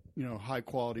 high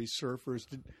quality surfers.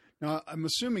 Now, I'm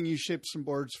assuming you shaped some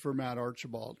boards for Matt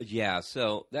Archibald. Yeah,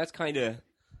 so that's kind of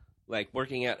like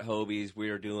working at Hobie's.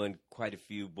 We were doing quite a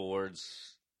few boards.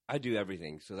 I do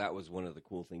everything, so that was one of the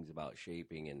cool things about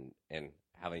shaping and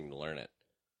having to learn it.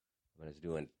 When I was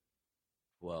doing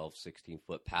 12,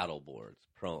 16-foot paddle boards,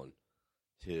 prone,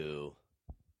 to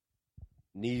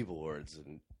knee boards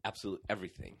and absolute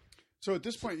everything. So at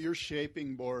this point, you're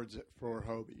shaping boards for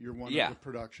Hobie. You're one of the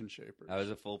production shapers. I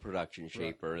was a full production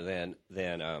shaper. Right.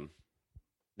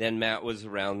 Then Matt was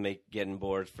around getting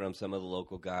boards from some of the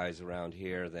local guys around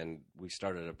here. Then we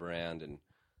started a brand, and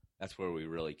that's where we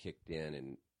really kicked in.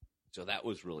 And so that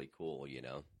was really cool,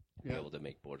 to be able to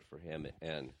make boards for him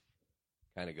and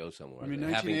kind of go somewhere. I mean,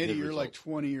 1980, you're like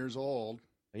 20 years old.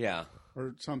 Yeah.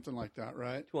 Or something like that,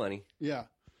 right? 20. Yeah.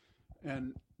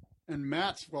 And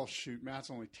Matt's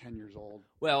only 10 years old.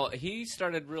 Well, he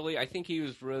started I think he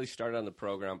was really started on the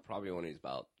program probably when he was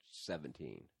about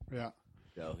 17. Yeah.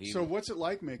 So what's it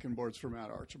like making boards for Matt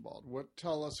Archibald?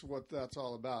 Tell us what that's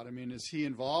all about. I mean, is he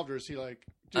involved or is he like,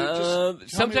 dude,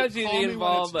 sometimes he's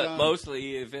involved, but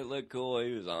mostly if it looked cool,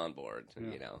 he was on board,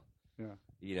 Yeah.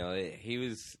 He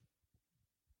was,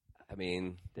 I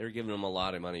mean, they were giving him a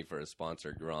lot of money for a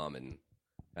sponsor, Grom, and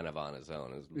kind of on his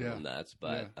own. It was a little nuts,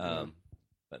 but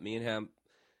but me and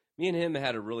him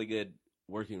had a really good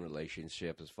working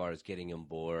relationship as far as getting him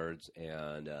boards,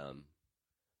 and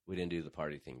we didn't do the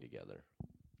party thing together.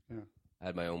 Yeah, I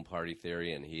had my own party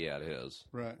theory, and he had his.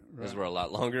 Right. His were a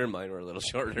lot longer, and mine were a little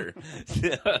shorter,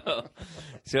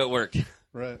 so it worked.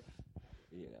 Right.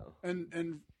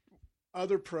 And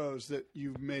other pros that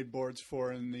you've made boards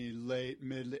for in the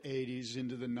mid 80s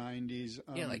into the 90s.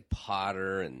 Like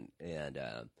Potter and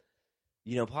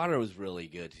Potter was really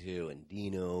good too, and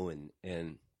Dino and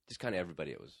just kind of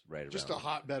everybody that was right around. Just a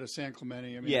hotbed of San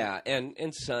Clemente. I mean, yeah,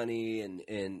 and Sonny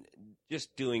and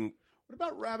just doing. What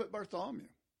about Rabbit Bartholomew?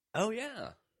 Oh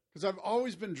yeah, because I've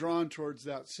always been drawn towards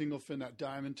that single fin, that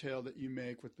diamond tail that you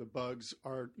make with the Bugs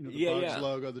art, the Bugs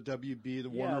logo, the WB, the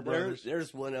Warner Brothers.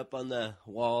 There's one up on the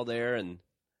wall there, and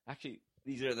actually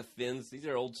these are the fins. These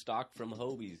are old stock from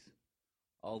Hobie's.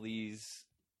 All these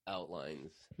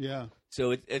outlines. Yeah. So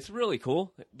it's really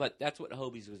cool. But that's what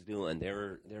Hobie's was doing. They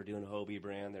were doing Hobie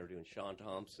brand. They were doing Sean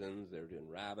Thompson's. They were doing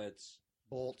Rabbits,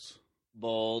 Bolts,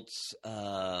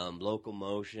 Local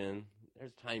Motion.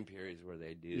 There's time periods where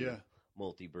they do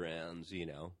multi brands.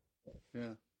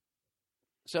 Yeah.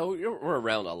 So we're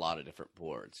around a lot of different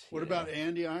boards. What about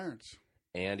Andy Irons?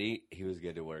 Andy, he was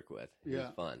good to work with. He was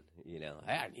fun.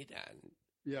 I need that.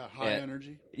 Yeah, high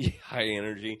energy. Yeah, high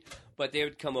energy. But they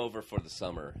would come over for the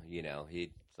summer.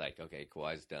 He'd like, okay,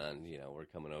 Kauai's done. We're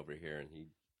coming over here, and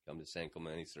he'd come to San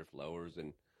Clemente, surf lowers,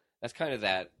 and that's kind of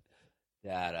that.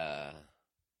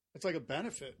 It's like a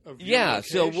benefit of yeah.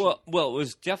 vacation. So well, it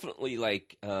was definitely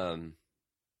like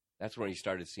that's when you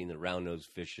started seeing the round nose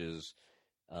fishes,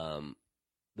 the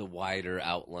wider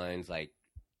outlines. Like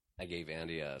I gave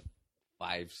Andy a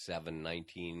 5'7",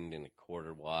 19 and a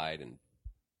quarter wide and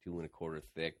 2 1/4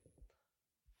 thick,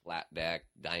 flat deck,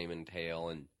 diamond tail,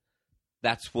 and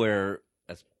that's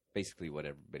basically what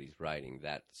everybody's riding,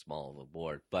 that small of a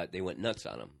board. But they went nuts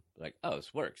on them. Like, oh,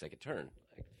 this works. I could turn.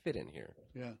 I could fit in here.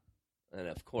 Yeah. And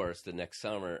the next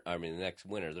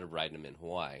winter, they're riding them in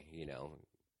Hawaii. A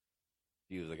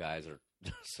few of the guys are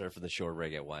surfing the shore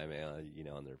rig at Waimea,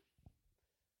 and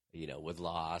they're, with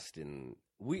Lost. And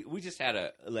we just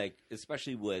had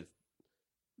especially with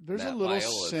there's Matt a little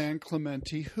Viola's. San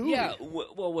Clemente hooey. Yeah,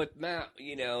 well, with Matt,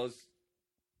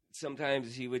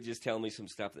 sometimes he would just tell me some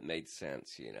stuff that made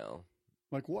sense,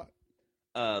 Like what?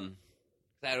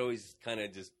 That always kind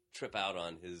of just trip out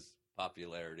on his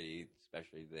popularity,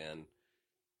 especially then.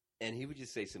 And he would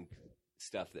just say some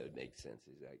stuff that would make sense.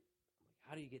 He's like,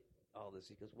 how do you get all this?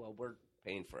 He goes, well, we're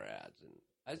paying for ads. And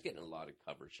I was getting a lot of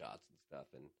cover shots and stuff.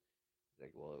 And he's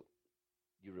like, well,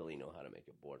 you really know how to make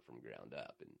a board from ground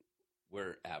up. And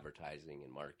we're advertising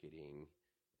and marketing.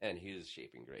 And he was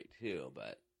shaping great, too.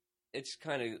 But it's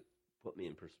kind of put me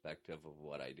in perspective of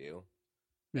what I do.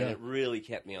 Yeah. And it really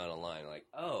kept me on a line. Like,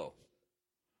 oh,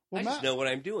 Well, I just know what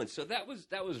I'm doing. So that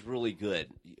was really good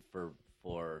for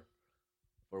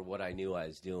what I knew I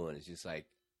was doing. It's just like,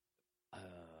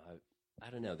 I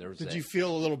don't know. Did you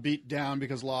feel a little beat down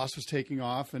because Lost was taking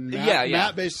off? And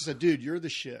Matt basically said, dude, you're the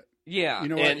shit. Yeah. You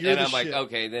know what? And You're the I'm shit. like,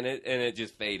 okay, then it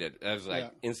just faded. I was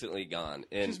like instantly gone.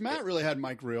 Because Matt really had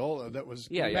Mike Riola. That was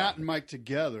Matt and Mike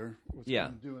together was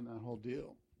doing that whole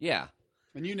deal. Yeah.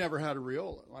 And you never had a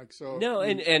Riola. No,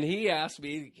 and he asked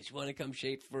me, "Do you want to come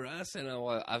shape for us?" And I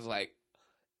was like,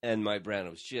 and my brand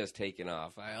was just taking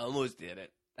off. I almost did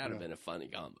it. That'd have been a funny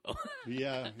combo.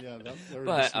 Yeah. There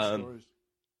but stories.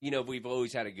 We've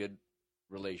always had a good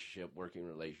working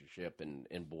relationship,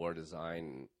 and board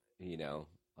design.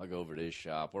 I'll go over to his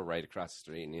shop. We're right across the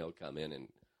street, and he'll come in and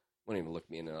won't even look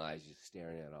me in the eyes, just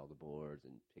staring at all the boards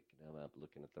and picking them up,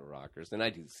 looking at the rockers. And I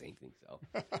do the same thing. So,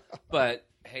 but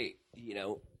hey,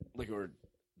 look where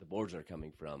the boards are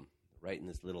coming from, right in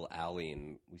this little alley,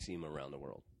 and we see them around the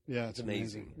world. Yeah, it's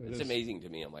amazing. It's amazing to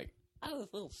me. I'm like,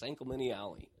 this little San Clemente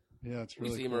alley. Yeah, it's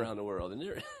really we see them around the world, and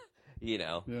they're,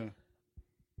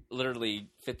 literally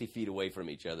 50 feet away from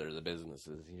each other, the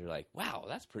businesses. And you're like, wow,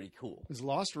 that's pretty cool. Is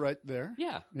Lost right there?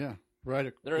 Yeah. Yeah,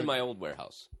 right. They're in my old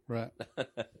warehouse. Right.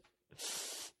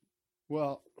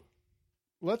 Well,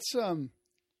 let's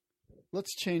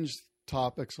change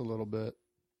topics a little bit.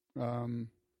 I'm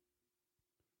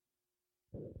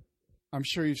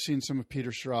sure you've seen some of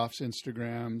Peter Schroff's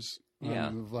Instagrams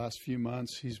the last few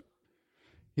months.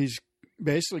 He's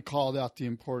basically called out the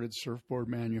imported surfboard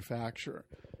manufacturer.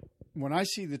 When I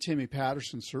see the Timmy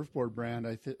Patterson surfboard brand,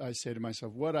 I say to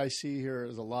myself, what I see here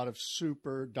is a lot of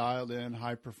super dialed in,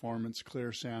 high performance,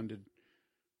 clear sounded,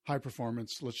 high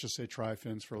performance. Let's just say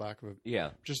tri-fins for lack of a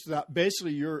just that.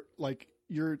 Basically,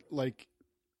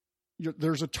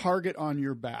 there's a target on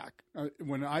your back.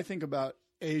 When I think about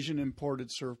Asian imported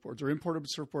surfboards or imported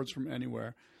surfboards from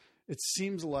anywhere, it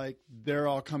seems like they're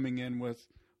all coming in with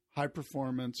high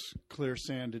performance, clear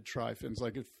sanded tri-fins.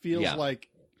 Like it feels like.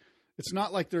 It's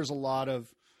not like there's a lot of,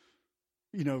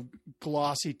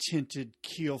 glossy tinted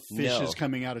keel fishes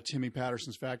coming out of Timmy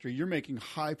Patterson's factory. You're making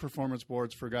high performance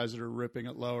boards for guys that are ripping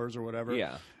at lowers or whatever.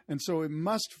 Yeah. And so it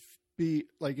must be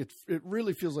like it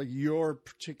really feels like your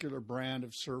particular brand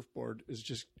of surfboard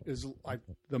is like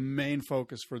the main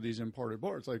focus for these imported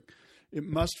boards. Like it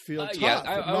must feel tough.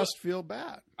 It must feel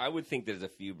bad. I would think there's a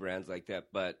few brands like that,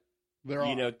 but there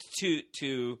are.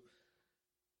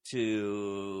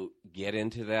 To get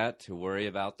into that, to worry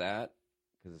about that,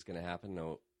 because it's going to happen.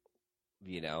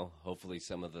 Hopefully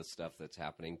some of the stuff that's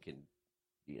happening can,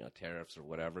 tariffs or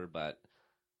whatever, but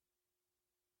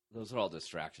those are all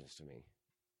distractions to me.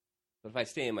 But if I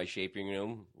stay in my shaping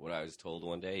room, what I was told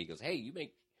one day, he goes, "Hey, you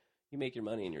make your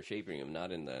money in your shaping room,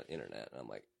 not in the internet." And I'm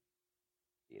like,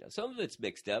 some of it's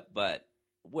mixed up, but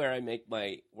where I'm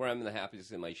the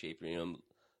happiest in my shaping room,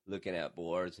 looking at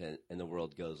boards, and the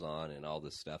world goes on, and all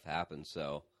this stuff happens.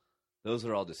 So those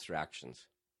are all distractions.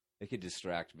 It could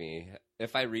distract me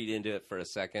if I read into it for a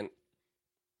second.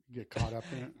 Get caught up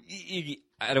in it.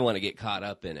 I don't want to get caught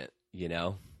up in it.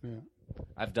 Yeah.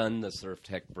 I've done the Surf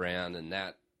Tech brand, and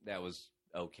that was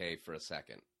okay for a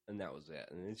second, and that was it.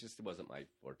 And it wasn't my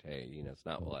forte. It's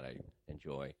not what I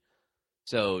enjoy.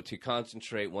 So to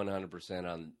concentrate 100%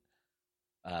 on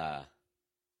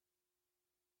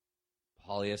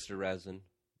polyester resin,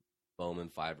 foam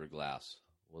and fiberglass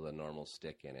with a normal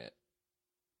stick in it,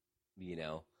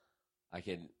 I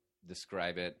can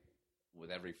describe it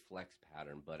with every flex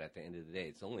pattern, but at the end of the day,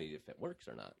 it's only if it works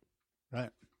or not.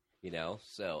 Right.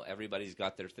 So everybody's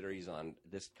got their theories on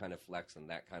this kind of flex and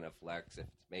that kind of flex. If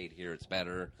it's made here, it's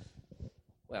better.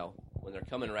 Well, when they're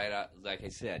coming right out, like I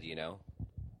said,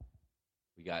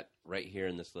 we got right here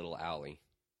in this little alley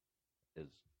is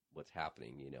what's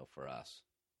happening, for us.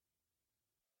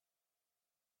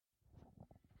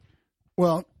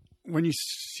 Well, when you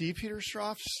see Peter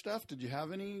Stroff's stuff, did you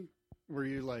have any? Were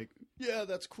you like, yeah,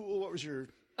 that's cool? What was your?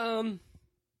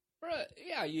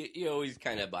 Yeah, you always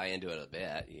kind of buy into it a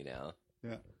bit,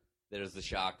 Yeah. There's the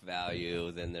shock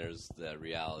value, then there's the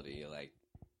reality. Like,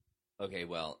 okay,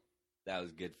 well, that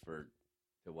was good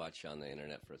to watch on the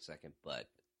internet for a second, but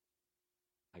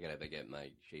I got to get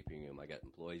my shaping room. I got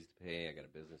employees to pay. I got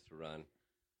a business to run.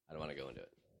 I don't want to go into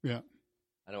it. Yeah.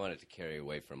 I don't want it to carry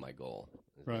away from my goal.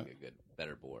 It's right. Make a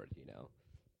better board,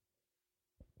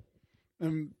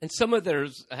 And some of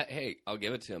hey, I'll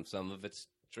give it to him. Some of it's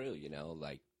true,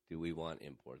 like, do we want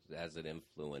imports? Has it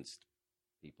influenced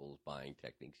people's buying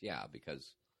techniques? Yeah,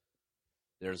 because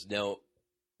there's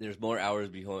more hours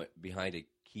behind a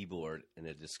keyboard and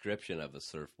a description of a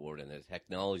surfboard and the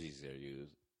technologies they're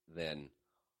used than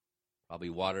probably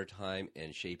water time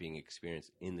and shaping experience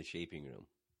in the shaping room.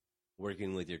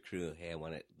 Working with your crew, hey, I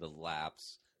want the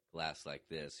laps glass like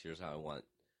this. Here's how I want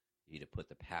you to put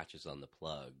the patches on the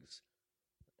plugs,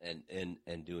 and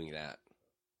doing that.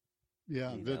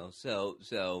 Yeah, so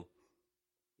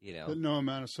that no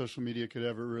amount of social media could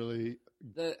ever really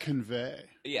convey.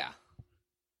 Yeah,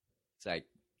 it's like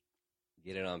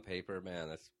get it on paper, man.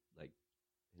 That's like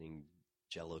hitting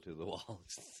Jello to the wall.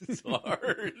 It's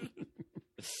hard.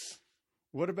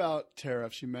 What about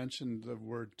tariffs? You mentioned the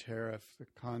word tariff, the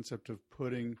concept of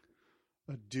putting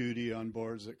a duty on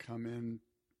boards that come in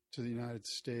to the United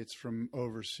States from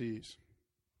overseas.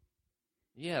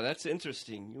 Yeah, that's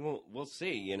interesting. We'll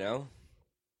see, I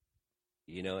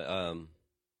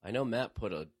know Matt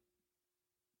put a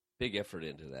big effort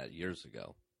into that years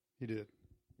ago. He did.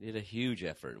 He did a huge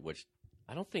effort, which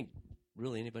I don't think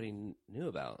really anybody knew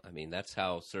about. I mean, that's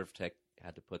how Surf Tech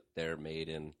had to put their made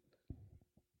in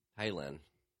Thailand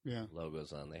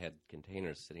logos on. They had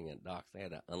containers sitting at docks. They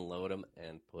had to unload them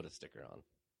and put a sticker on.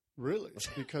 Really?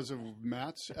 Because of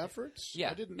Matt's efforts?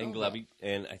 Yeah. I didn't know and Glubby,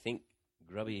 and I think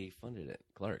Grubby funded it,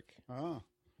 Clark. Oh.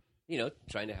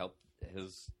 Trying to help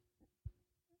his...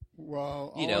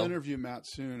 Well, I'll interview Matt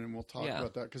soon, and we'll talk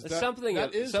about that. Because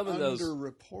that is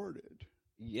underreported.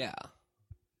 Yeah.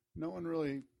 No one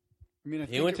really... I mean,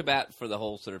 he went to bat for the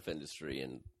whole surf industry,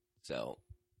 and so...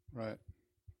 Right.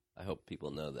 I hope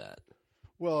people know that.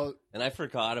 Well, and I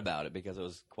forgot about it because it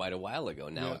was quite a while ago.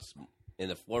 Now it's in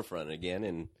the forefront again,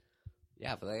 and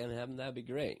if that can happen, that'd be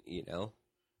great.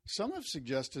 Some have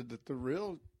suggested that the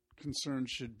real concern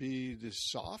should be the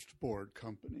softboard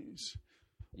companies.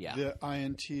 Yeah, the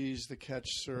INTs, the Catch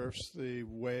Surfs, the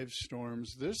Wave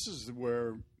Storms. This is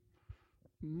where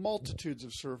multitudes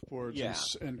of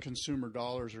surfboards and consumer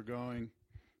dollars are going.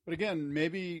 But again,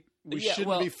 maybe we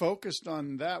shouldn't be focused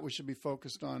on that. We should be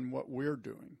focused on what we're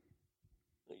doing.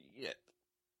 Yeah,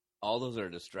 all those are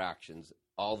distractions,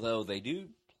 although they do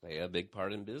play a big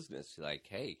part in business. Like,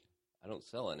 hey, I don't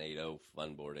sell an 8.0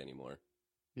 fun board anymore.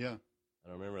 Yeah. I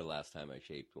don't remember the last time I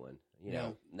shaped one.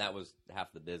 And that was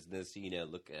half the business.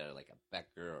 Look at like a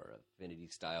Becker or Affinity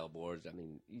style boards. I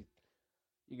mean,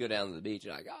 you go down to the beach,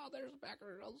 you're like, oh, there's a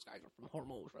Becker. Oh, those guys are from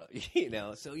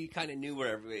Hormuz. So you kind of knew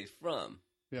where everybody's from.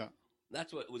 Yeah.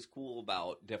 That's what was cool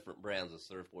about different brands of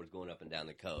surfboards going up and down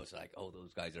the coast. Like, oh,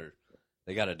 those guys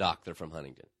they got a dock. They're from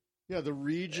Huntington. Yeah, the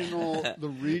regional sort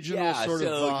of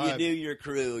so vibe. You knew your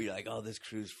crew. You're like, oh, this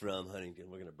crew's from Huntington.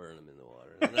 We're going to burn them in the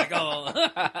water. And like, oh.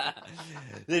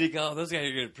 Then you go, oh, those guys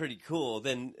are pretty cool.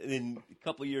 Then a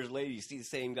couple of years later, you see the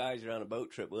same guys are on a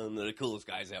boat trip with them. They're the coolest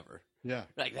guys ever. Yeah.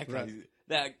 Like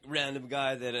that random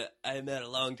guy that I met a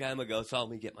long time ago saw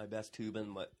me get my best tube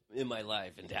in in my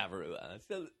life in Tavarua.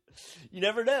 So you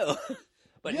never know.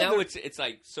 But Yeah, now it's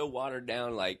like so watered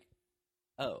down. Like,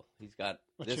 oh, he's got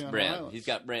this Channel brand. Islands. He's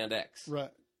got brand X,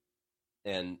 Right.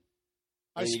 and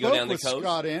I you spoke go down with the coast,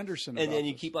 Scott Anderson about and then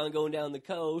you this. keep on going down the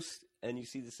coast, and you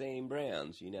see the same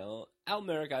brands. Out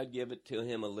America, I'd give it to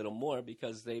him a little more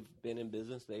because they've been in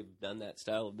business. They've done that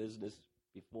style of business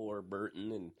before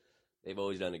Burton, and they've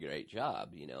always done a great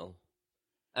job.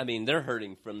 I mean, they're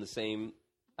hurting from the same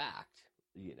fact.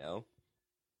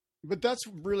 But that's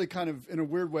really kind of, in a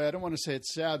weird way, I don't want to say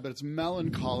it's sad, but it's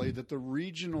melancholy that the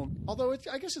regional, although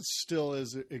I guess it still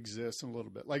exists a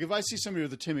little bit. Like if I see somebody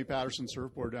with a Timmy Patterson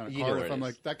surfboard down at Cardiff, I'm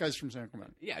like, that guy's from San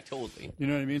Clemente. Yeah, totally. You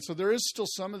know what I mean? So there is still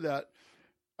some of that.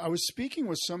 I was speaking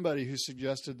with somebody who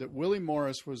suggested that Willie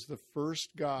Morris was the first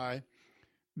guy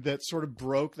that sort of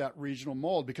broke that regional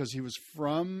mold because he was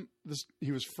from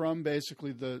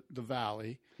basically the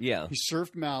valley. Yeah. He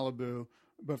surfed Malibu.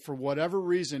 But for whatever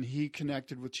reason, he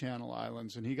connected with Channel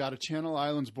Islands, and he got a Channel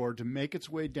Islands board to make its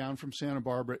way down from Santa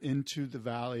Barbara into the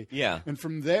valley. Yeah. And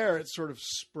from there, it sort of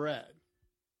spread.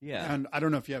 Yeah. And I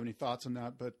don't know if you have any thoughts on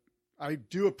that, but I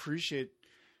do appreciate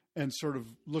and sort of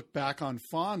look back on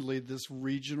fondly this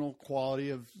regional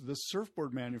quality of the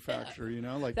surfboard manufacturer,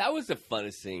 like that was the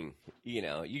funnest thing. You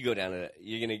go down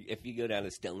if you go down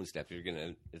to Stone Step,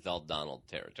 it's all Donald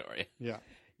territory. Yeah.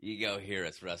 You go here,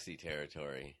 it's Rusty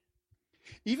territory.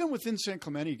 Even within San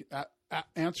Clemente,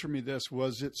 answer me this,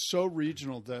 was it so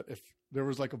regional that if there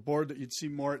was like a board that you'd see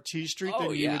more at T Street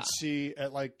than you would see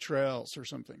at like Trails or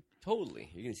something? Totally.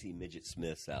 You're going to see Midget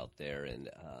Smiths out there, and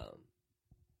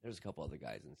there's a couple other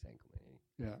guys in San Clemente.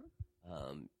 Yeah.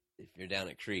 If you're down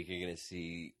at Creek, you're going to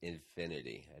see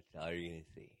Infinity. That's all you're going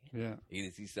to see. Yeah. You're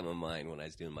going to see some of mine when I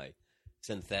was doing my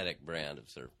synthetic brand of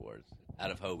surfboards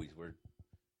out of Hobie's.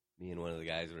 Me and one of the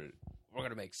guys we're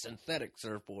going to make synthetic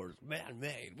surfboards,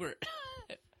 man-made.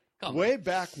 Way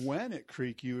back when at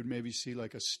Creek, you would maybe see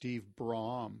like a Steve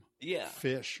Brom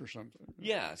fish or something.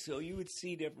 Yeah, so you would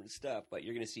see different stuff, but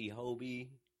you're going to see Hobie,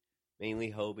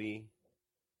 mainly Hobie,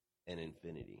 and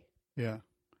Infinity. Yeah.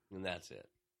 And that's it.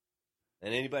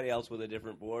 And anybody else with a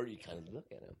different board, you kind of look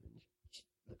at him. And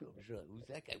look over your shoulder. Who's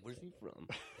that guy? Where's he from?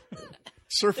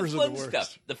 Surfers are the worst.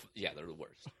 Stuff. They're the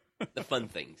worst. The fun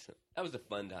things. That was a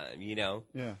fun time,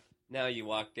 Yeah. Now you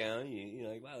walk down, you're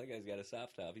like, wow, that guy's got a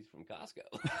soft top. He's from Costco.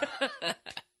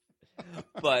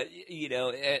 But,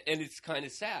 and it's kind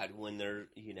of sad when they're,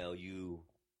 you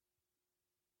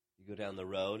go down the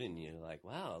road and you're like,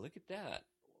 wow, look at that.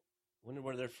 Wonder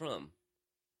where they're from.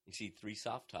 You see 3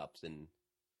 soft tops and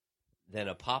then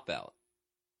a pop out,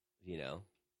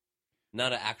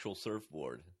 not an actual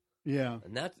surfboard. Yeah.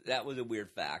 And that was a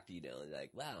weird fact,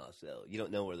 like, wow, so you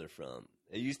don't know where they're from.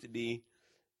 It used to be,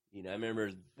 I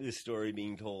remember this story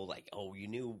being told, like, oh, you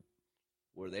knew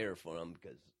where they were from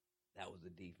because that was a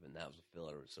deep and that was a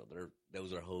filler. So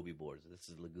those are Hobie boards. This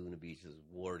is Laguna Beach. This is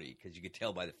Warty, because you could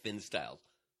tell by the fin styles.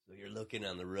 So you're looking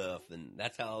on the roof, and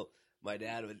that's how my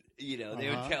dad would, they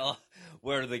would tell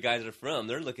where the guys are from.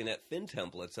 They're looking at fin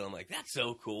templates, and I'm like, that's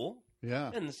so cool.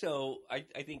 Yeah. And so I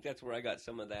think that's where I got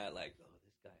some of that, like, oh,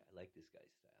 this guy, I like this guy's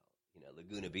style.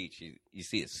 Laguna Beach, you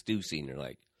see a Stussy, and you're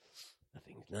like, that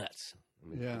thing's nuts. I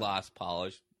mean, gloss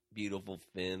polish, beautiful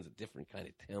fins, a different kind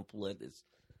of template. It's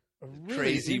really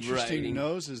crazy interesting writing.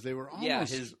 Noses. They were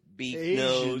almost his beak Asian,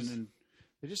 nose. and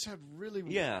they just had really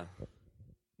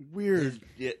weird.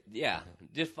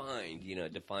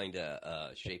 Defined. Defined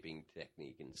a shaping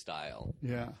technique and style.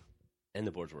 Yeah. And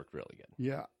the boards worked really good.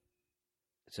 Yeah.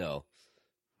 So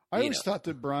I always thought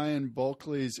that Brian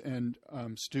Bulkley's and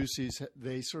Stussy's,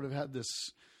 they sort of had this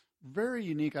very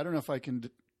unique, I don't know if I can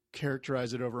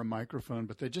characterize it over a microphone,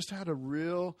 but they just had a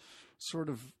real sort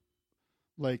of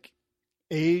like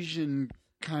Asian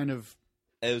kind of.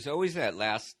 It was always that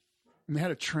last. And they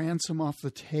had a transom off the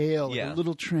tail, like a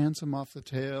little transom off the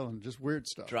tail, and just weird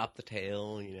stuff. Drop the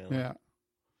tail, Yeah.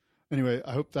 Anyway,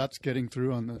 I hope that's getting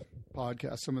through on the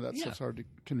podcast. Some of that stuff's hard to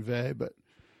convey, but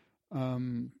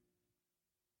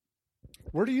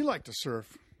where do you like to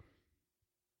surf?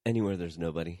 Anywhere there's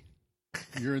nobody.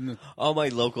 You're in the all my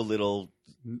local little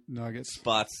nuggets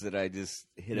spots that I just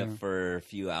hit up for a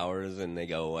few hours and they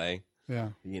go away. Yeah.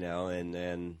 And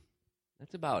then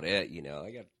that's about it.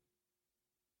 I got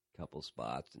a couple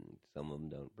spots and some of them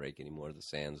don't break anymore. The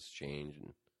sands change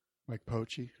and like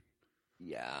Pochi.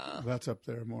 Yeah. That's up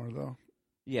there more though.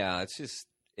 Yeah,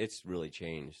 it's really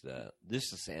changed.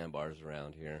 This is sandbars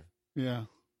around here. Yeah.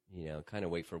 Kind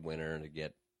of wait for winter to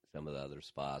get some of the other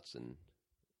spots and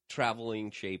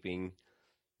traveling, shaping,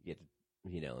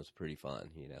 it's pretty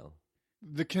fun,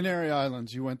 The Canary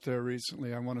Islands, you went there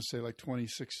recently. I want to say like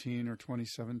 2016 or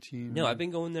 2017. No, I've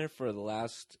been going there for the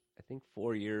last I think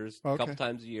 4 years, a couple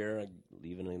times a year. I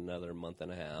leave in another month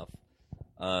and a half.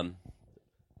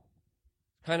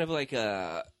 Kind of like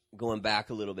going back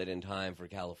a little bit in time for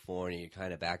California,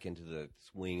 kind of back into the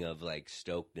swing of like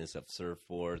stokedness of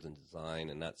surfboards and design,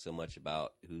 and not so much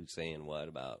about who's saying what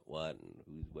about what and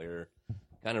who's where.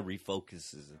 Kind of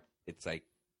refocuses. It's like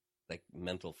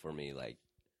mental for me, like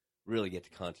really get to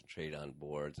concentrate on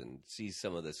boards and see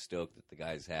some of the stoke that the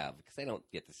guys have, because I don't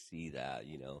get to see that,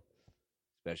 you know,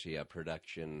 especially a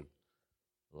production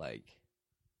like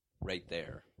right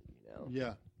there, you know.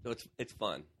 Yeah. So it's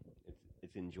fun.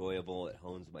 It's enjoyable. It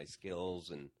hones my skills,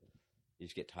 and you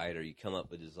just get tighter. You come up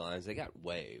with designs. They got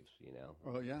waves, you know.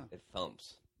 Oh yeah. It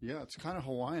thumps. Yeah, it's kind of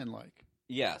Hawaiian like.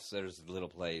 Yes, there's a little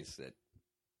place that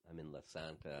I'm in La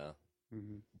Santa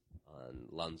on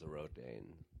Lanzarote, and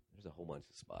there's a whole bunch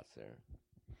of spots there.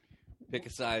 Pick a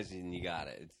size and you got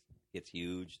it. It's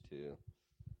huge too.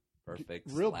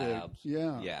 Perfect. Real slabs. big.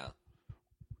 Yeah. Yeah.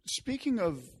 Speaking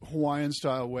of Hawaiian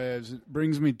style waves, it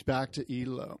brings me back to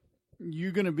Elo.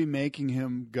 You're going to be making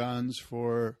him guns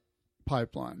for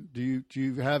Pipeline. Do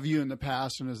you have you in the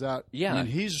past, and is that? Yeah. I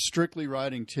mean, he's strictly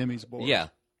riding Timmy's board. Yeah.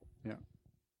 Yeah.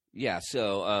 Yeah.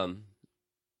 So,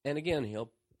 and again,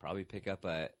 he'll probably pick up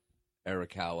a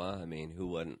Arakawa. I mean, who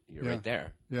wouldn't? You're right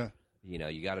there. Yeah. You know,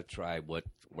 you got to try what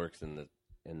works in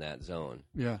that zone.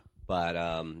 Yeah.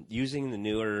 But using the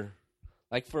newer,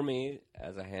 like for me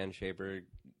as a hand shaper,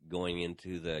 going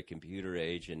into the computer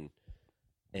age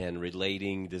and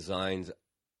relating designs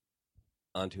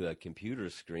onto a computer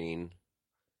screen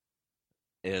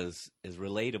is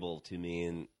relatable to me.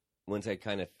 And once I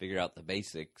kind of figure out the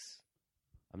basics,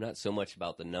 I'm not so much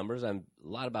about the numbers. I'm a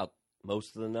lot about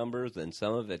most of the numbers, and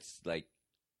some of it's like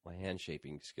my hand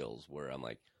shaping skills, where I'm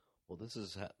like, well, this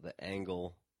is the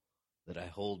angle that I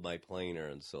hold my planer,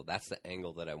 and so that's the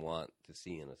angle that I want to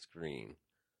see in a screen.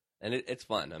 And it's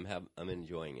fun. I'm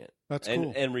enjoying it. That's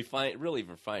cool. And really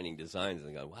refining designs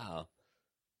and go, wow,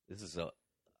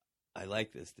 I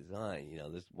like this design. You know,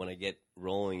 this when I get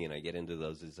rolling and I get into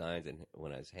those designs, and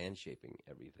when I was hand shaping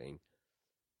everything,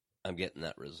 I'm getting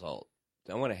that result.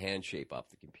 I want a hand shape off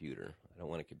the computer. I don't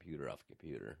want a computer off a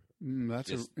computer.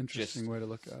 That's an interesting way to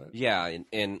look at it. Yeah,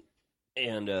 and I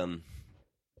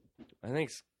think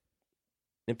it's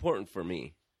important for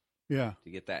me. Yeah. To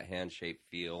get that hand shape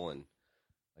feel, and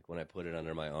like when I put it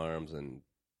under my arms and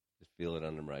just feel it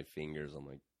under my fingers, I'm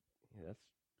like, yeah,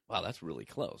 that's really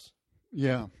close.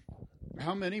 Yeah.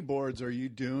 How many boards are you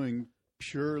doing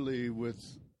purely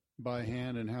by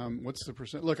hand, and what's the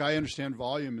percent? Look, I understand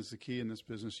volume is the key in this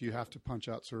business. You have to punch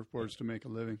out surfboards to make a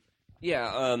living. Yeah,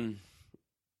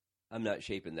 I'm not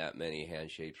shaping that many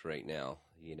hand shapes right now,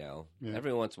 you know. Yeah.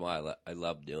 Every once in a while I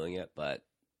love doing it, but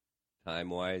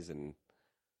time-wise and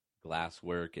glass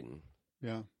work and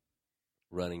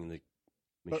running the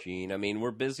machine. I mean,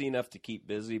 we're busy enough to keep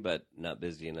busy, but not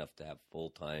busy enough to have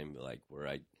full-time, like where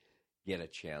I get a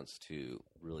chance to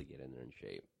really get in there in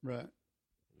shape. Right.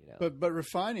 You know? But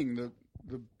refining the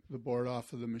board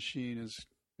off of the machine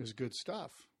is good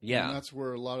stuff. Yeah. And that's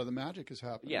where a lot of the magic is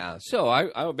happening. Yeah. So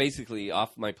I basically,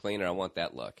 off my planer, I want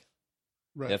that look.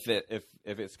 Right.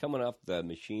 If it's coming off the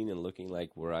machine and looking like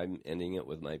where I'm ending it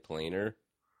with my planer,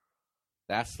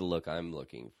 that's the look I'm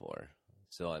looking for.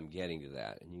 So I'm getting to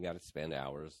that, and you got to spend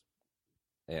hours.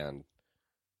 And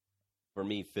for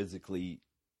me, physically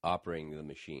operating the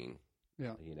machine.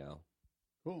 Yeah. You know.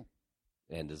 Cool.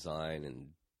 And design and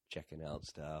checking out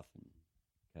stuff and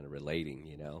kind of relating,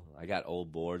 you know. I got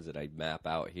old boards that I map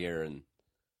out here and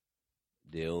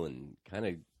do, and kind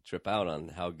of trip out on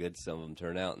how good some of them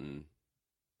turn out and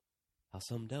how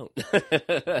some don't.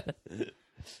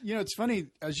 You know, it's funny,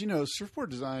 as you know,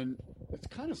 surfboard design, it's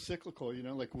kind of cyclical, you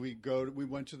know, like we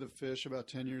went to the Fish about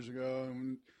 10 years ago,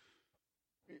 and,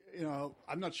 you know,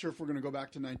 I'm not sure if we're going to go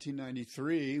back to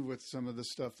 1993 with some of the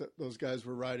stuff that those guys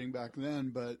were writing back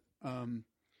then, but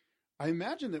I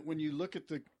imagine that when you look at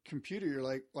the computer, you're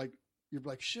like,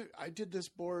 shit, I did this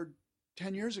board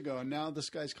 10 years ago, and now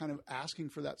this guy's kind of asking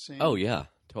for that same. Oh, yeah,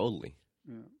 totally.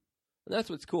 Yeah. And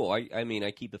that's what's cool. I mean, I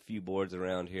keep a few boards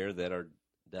around here that are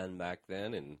done back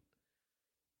then, and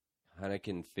kind of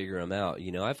can figure them out.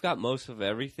 You know, I've got most of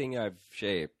everything I've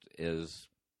shaped is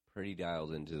pretty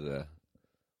dialed into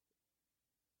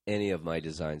any of my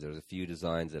designs. There's a few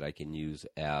designs that I can use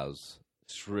as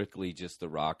strictly just the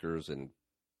rockers and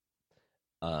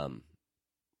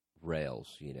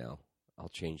rails, you know. I'll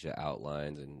change the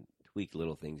outlines and tweak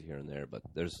little things here and there, but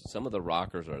there's some of the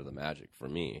rockers are the magic for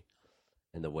me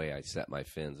in the way I set my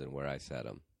fins and where I set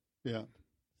them. Yeah.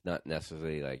 Not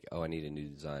necessarily like, oh, I need a new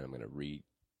design, I'm going to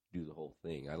redo the whole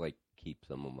thing. I like keep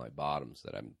some of my bottoms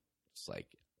that I'm just like,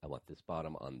 I want this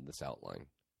bottom on this outline.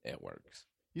 it works.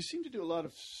 You seem to do a lot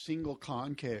of single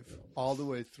concave all the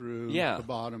way through the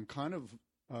bottom, kind of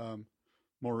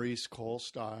Maurice Cole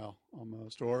style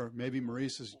almost, or maybe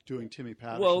Maurice is doing Timmy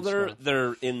Patterson. Well, stuff.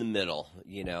 they're in the middle,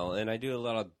 and I do a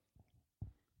lot of,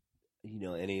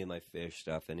 any of my fish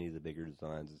stuff, any of the bigger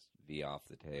designs, is V off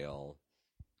the tail.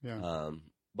 Yeah.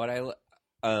 But I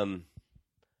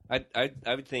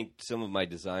would think some of my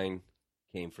design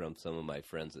came from some of my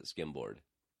friends at Skimboard.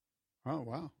 Oh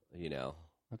wow.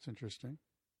 That's interesting.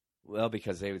 Well,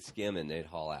 because they would skim and they'd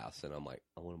haul ass, and I'm like,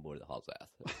 I want to board the haul's ass.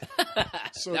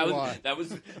 So that was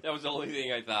the only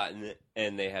thing I thought,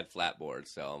 and they had flat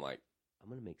boards, so I'm like, I'm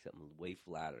gonna make something way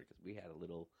flatter because we had a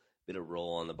little bit of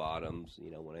roll on the bottoms,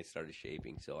 when I started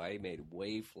shaping, so I made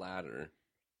way flatter,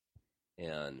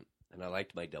 and I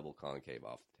liked my double concave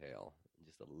off the tail,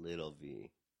 just a little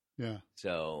V. Yeah.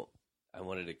 So I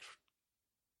wanted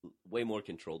way more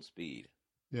controlled speed.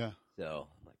 Yeah. So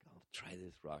I'm like, I'll try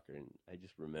this rocker. And I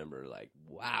just remember,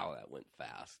 wow, that went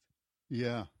fast.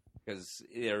 Yeah. Because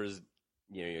there was,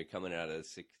 you're coming out of the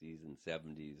 60s and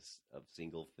 70s of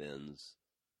single fins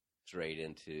straight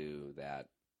into that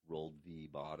rolled V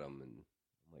bottom. And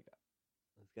I'm like,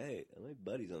 okay, my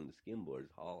buddies on the skim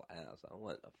boards haul ass. I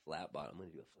want a flat bottom. I'm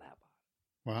going to do a flat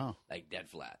bottom. Wow. Like dead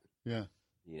flat. Yeah.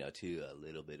 To a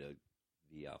little bit of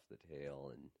V off the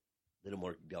tail and a little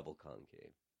more double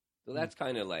concave. So that's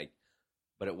kind of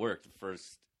but it worked the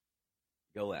first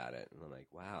go at it. And I'm like,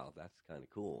 wow, that's kind of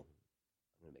cool.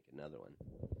 I'm going to make another one.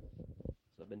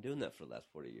 So I've been doing that for the last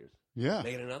 40 years. Yeah.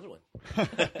 Making another one.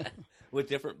 With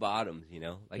different bottoms,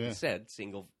 Like you said,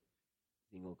 single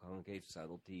concave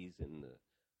subtleties in the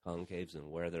concaves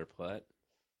and where they're put.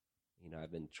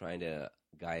 I've been trying to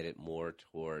guide it more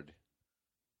toward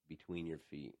between your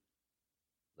feet.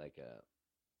 Like a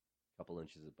couple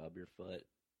inches above your foot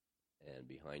and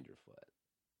behind your foot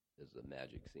is the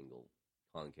magic single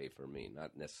concave for me,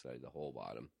 not necessarily the whole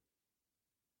bottom.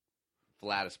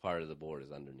 Flattest part of the board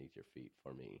is underneath your feet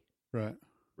for me. Right.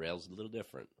 Rail's a little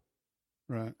different.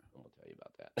 Right. I won't tell you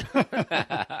about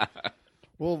that.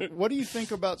 Well, what do you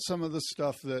think about some of the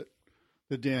stuff that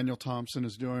Daniel Thompson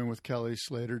is doing with Kelly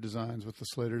Slater Designs, with the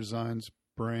Slater Designs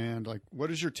brand? What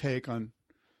is your take on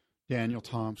Daniel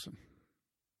Thompson?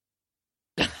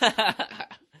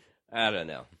 I don't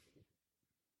know.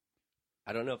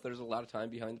 I don't know if there's a lot of time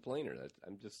behind the planer.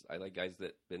 I like guys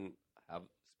that have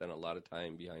spent a lot of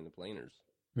time behind the planers.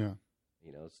 Yeah.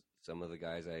 Some of the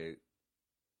guys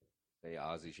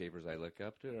Aussie shapers I look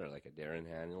up to are like a Darren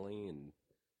Hanley and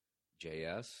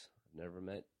JS. I've never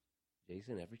met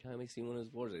Jason. Every time I see one of his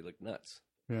boards, they look nuts.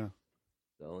 Yeah.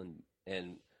 So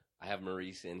and I have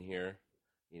Maurice in here.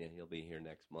 He'll be here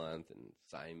next month, and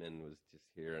Simon was just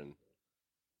here, and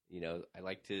I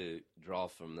like to draw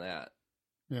from that.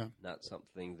 Yeah. Not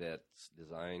something that's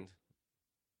designed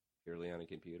purely on a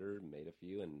computer, made a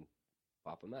few, and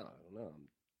pop them out. I don't know.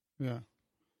 Yeah.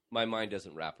 My mind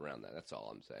doesn't wrap around that. That's all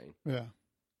I'm saying. Yeah.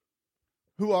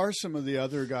 Who are some of the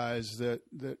other guys that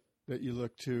you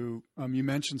look to? You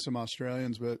mentioned some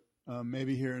Australians, but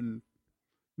maybe here in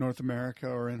North America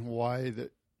or in Hawaii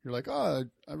that you're like, oh,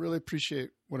 I really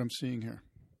appreciate what I'm seeing here.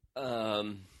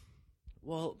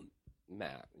 Well,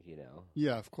 Matt,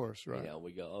 Yeah, of course, right.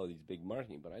 We go, these big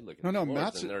marketing, but I look at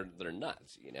Matt's and they're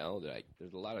nuts,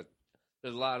 there's a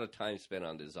lot of time spent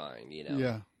on design,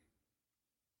 Yeah.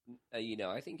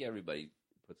 I think everybody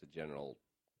puts a general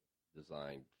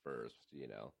design first,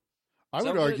 I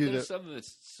would argue that some of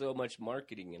it's so much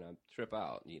marketing, and I trip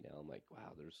out, I'm like,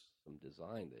 wow, there's some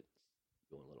design that's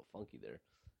going a little funky there.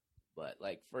 But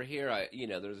for here,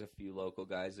 there's a few local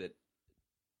guys that,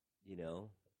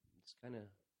 it's kind of,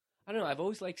 I don't know. I've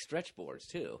always liked stretch boards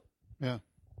too. Yeah.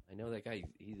 I know that guy.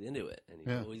 He's into it, and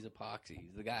he's always epoxy.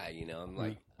 He's the guy. I'm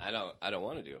like, I don't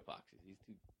want to do epoxy. He's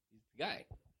the guy.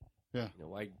 Yeah.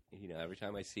 Why? Every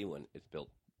time I see one, it's built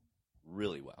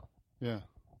really well. Yeah.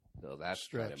 So that's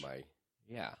kind of my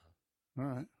All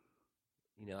right.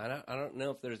 I don't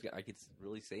know if I could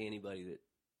really say anybody that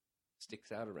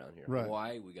sticks out around here. Right.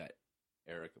 Hawaii, we got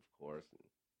Eric, of course, and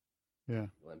Yeah.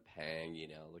 Glenn Pang,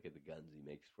 look at the guns he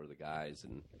makes for the guys,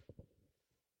 and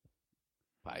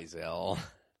Paizel.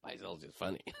 Paizel's just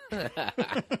funny.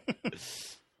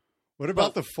 What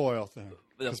about the foil thing?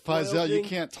 Because Paizel, you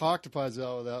can't talk to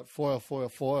Paizel without foil.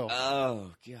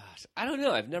 Oh, gosh. I don't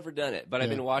know. I've never done it, but I've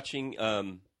been watching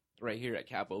right here at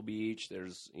Capo Beach.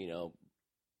 There's,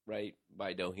 right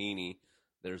by Doheny,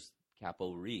 there's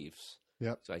Capo Reefs.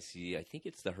 Yep. So I think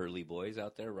it's the Hurley boys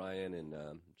out there, Ryan and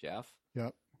Jeff.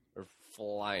 Yep. Are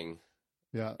flying.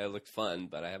 Yeah. It looks fun,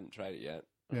 but I haven't tried it yet.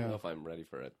 I don't know if I'm ready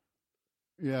for it.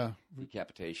 Yeah.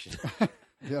 Decapitation.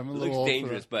 Yeah, I'm a little It looks old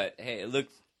dangerous, but hey, it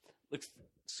looks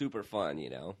super fun, you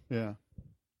know. Yeah.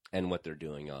 And what they're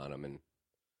doing on them, and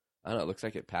I don't know. It looks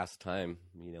like it passed time,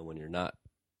 you know, when you're not.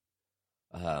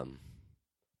 I don't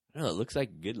know. It looks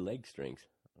like good leg strength.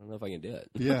 I don't know if I can do it.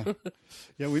 Yeah.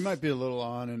 Yeah, we might be a little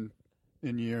on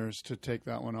in years to take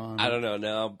that one on. I don't know.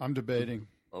 No, I'm debating.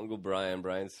 Uncle Brian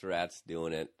Thrat's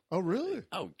doing it. Oh, really?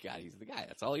 Oh God, he's the guy.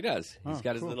 That's all he does. He's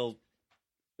got his little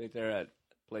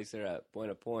place there at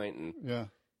Point, and yeah,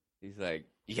 he's like,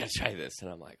 "You gotta try this," and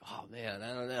I'm like, "Oh man,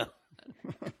 I don't know."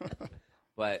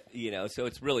 But you know, so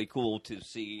it's really cool to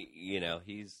see. You know,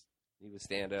 he was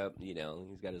stand up. You know,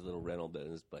 he's got his little rental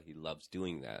business, but he loves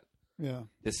doing that. Yeah,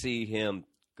 to see him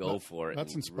go for it,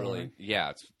 that's inspiring. Really,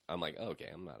 yeah, I'm like, oh, okay,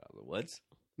 I'm not out of the woods.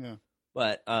 Yeah,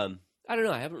 but I don't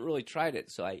know. I haven't really tried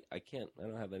it, so I can't. I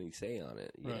don't have any say on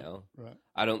it. You know, right?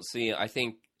 I don't see. I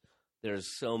think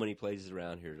there's so many places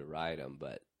around here to ride them,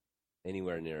 but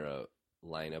anywhere near a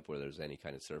lineup where there's any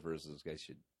kind of surfers, those guys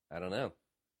should. I don't know.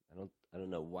 I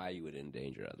don't know why you would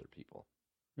endanger other people.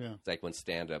 Yeah, it's like when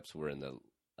stand-ups were in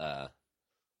the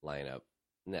lineup.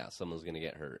 Now someone's going to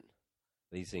get hurt.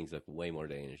 These things look way more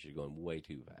dangerous. You're going way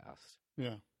too fast.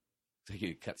 Yeah, it's like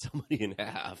you cut somebody in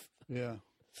half. Yeah.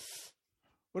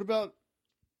 What about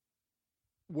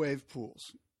wave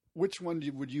pools? Which one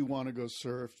would you want to go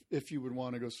surf if you would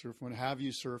want to go surf one? Have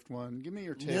you surfed one? Give me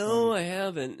your take. No, I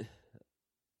haven't.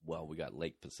 Well, we got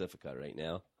Lake Pacifica right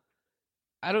now.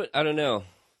 I don't know.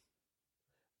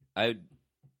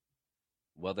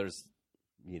 There's,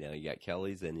 you know, you got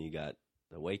Kelly's and you got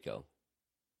the Waco.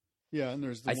 Yeah, and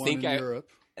there's the one in Europe.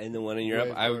 And the one in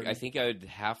Europe. I think I would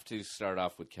have to start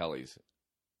off with Kelly's.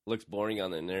 Looks boring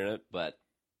on the internet, but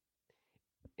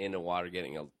in the water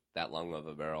getting that long of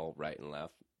a barrel right and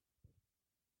left.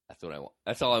 That's what I want.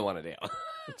 That's all I want to do.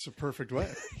 It's a perfect way.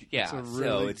 Yeah, it's a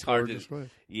really so it's hard to, way.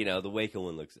 You know, the Waco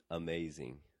one looks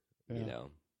amazing. Yeah. You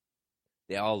know,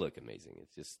 they all look amazing.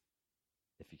 It's just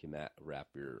if you can wrap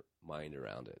your mind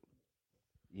around it.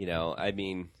 You know, I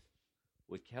mean,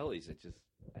 with Kelly's, it's the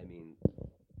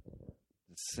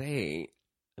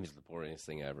boringest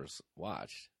thing I ever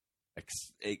watched.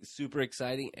 Super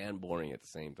exciting and boring at the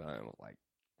same time. Like,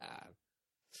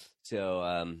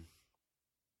 so,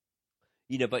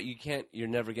 you know, but you're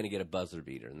never going to get a buzzer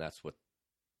beater. And that's what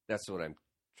I'm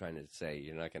trying to say.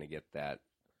 You're not going to get that.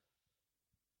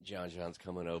 John's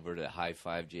coming over to high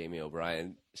five Jamie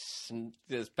O'Brien,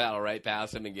 just paddle right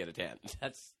past him and get a 10.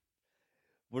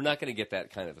 We're not going to get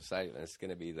that kind of excitement. It's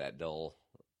going to be that dull,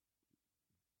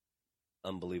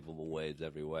 unbelievable waves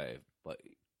every wave. But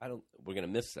we're going to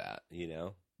miss that, you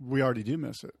know? We already do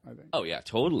miss it, I think. Oh, yeah,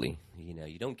 totally. You know,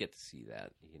 you don't get to see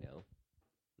that, you know?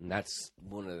 And that's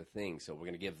one of the things. So we're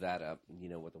going to give that up. You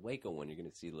know, with the Waco one, you're going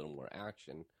to see a little more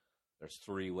action. There's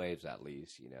 3 waves at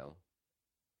least, you know?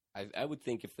 I would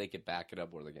think if they could back it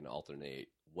up where they can alternate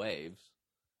waves,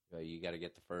 you got to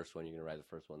get the first one. You're going to ride the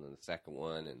first one, then the second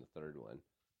one, and the third one.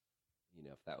 You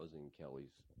know, if that was in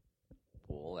Kelly's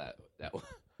pool, that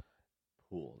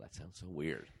pool, that sounds so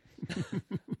weird.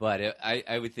 But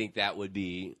I would think that would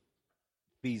be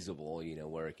feasible, you know,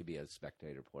 where it could be a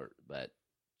spectator port. But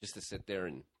just to sit there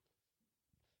and,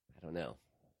 I don't know.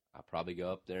 I'll probably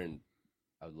go up there, and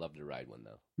I would love to ride one,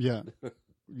 though. Yeah.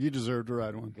 You deserve to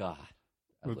ride one. God.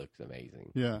 That looks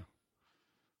amazing. Yeah.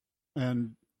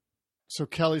 And so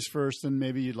Kelly's first, and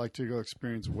maybe you'd like to go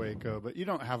experience Waco, but you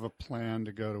don't have a plan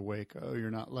to go to Waco. You're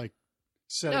not like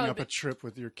setting up a trip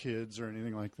with your kids or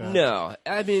anything like that. No.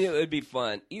 I mean, it would be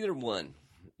fun. Either one,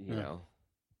 you know.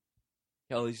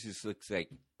 Kelly's just looks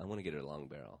like, I want to get a long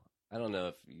barrel. I don't know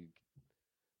if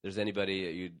there's anybody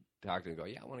you'd talk to and go,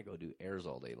 yeah, I want to go do airs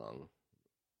all day long.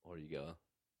 Or you go,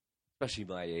 especially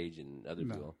my age and other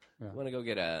people, I want to go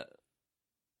get a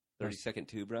 30-second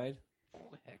tube ride?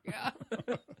 Oh, heck yeah.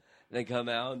 And then come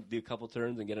out and do a couple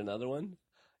turns and get another one?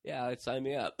 Yeah, sign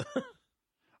me up.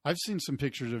 I've seen some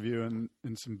pictures of you in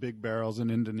some big barrels in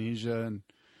Indonesia. And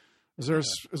is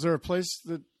there a place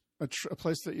that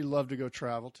you love to go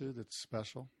travel to that's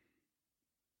special?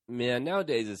 Man,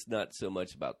 nowadays it's not so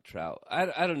much about travel.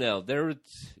 I don't know.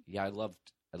 I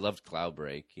loved Cloud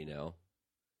Break, you know.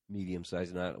 Medium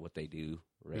size, not what they do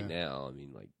now. I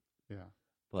mean, like,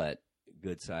 but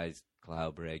good sized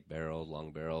cloud break barrels,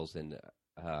 long barrels, and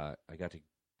I got to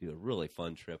do a really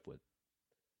fun trip with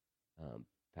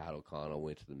Pat O'Connell.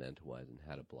 Went to the Mentawais and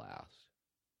had a blast.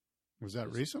 Was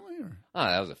that recently, or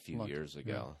that was a few years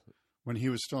ago when he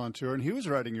was still on tour and he was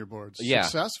riding your boards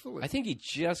successfully? I think he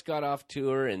just got off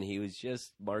tour and he was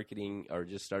just marketing or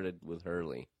just started with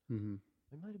Hurley. Mm-hmm.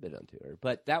 He might have been on tour,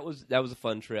 but that was a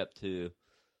fun trip to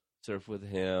surf with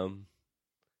him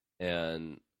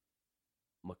and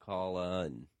McCullough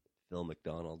and Phil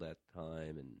McDonald at the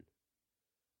time and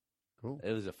Cool.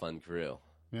 It was a fun crew.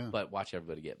 Yeah. But watch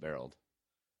everybody get barreled.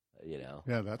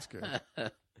 Yeah, that's good.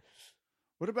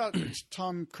 What about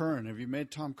Tom Curran? Have you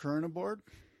made Tom Curran aboard?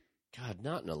 God,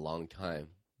 not in a long time.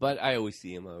 But I always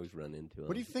see him. I always run into him.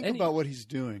 What do you think about what he's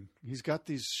doing? He's got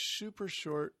these super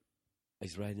short...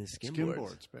 He's riding his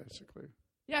skimboards, basically.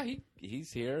 Yeah,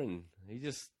 he's here, and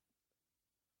he's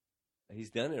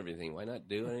done everything. Why not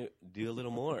do a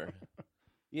little more?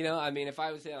 I mean, if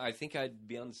I was him, I think I'd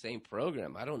be on the same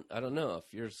program. I don't know.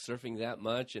 If you're surfing that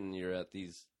much and you're at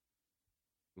these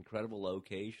incredible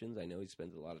locations, I know he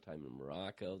spends a lot of time in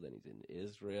Morocco, then he's in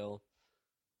Israel.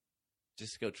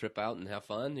 Just go trip out and have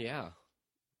fun, yeah.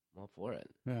 I'm all for it.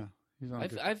 Yeah. He's on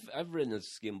I've ridden the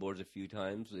skimboards a few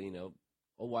times,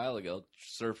 a while ago,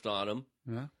 surfed on them.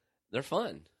 Yeah. They're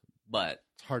fun, but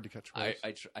it's hard to catch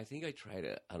waves. I think I tried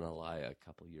it on Alaya a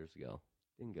couple years ago.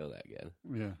 Didn't go that good.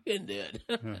 Yeah. It did.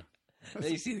 Yeah.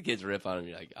 Then you see the kids rip on them,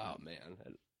 you're like, oh, man.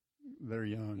 They're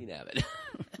young. You can have it.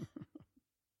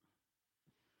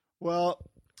 Well,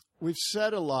 we've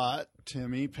said a lot,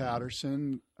 Timmy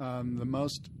Patterson. The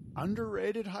most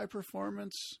underrated high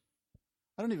performance...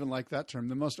 I don't even like that term.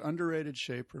 The most underrated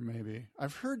shaper, maybe.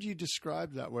 I've heard you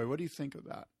described that way. What do you think of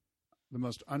that? The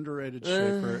most underrated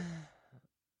shaper.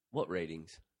 What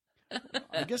ratings?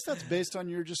 I guess that's based on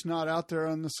you're just not out there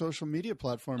on the social media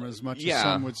platform as much as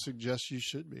some would suggest you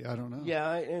should be. I don't know.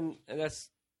 Yeah, and that's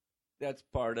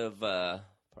part of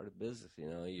business.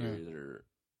 You're either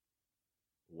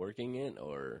working it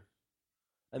or,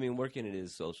 working it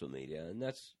is social media, and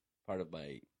that's part of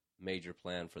my major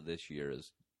plan for this year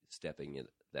is stepping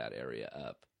that area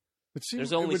up. It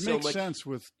seems it would make sense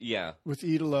with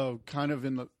Idolo kind of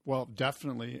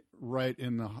definitely right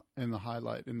in the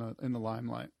highlight, in the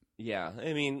limelight. Yeah,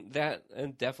 that,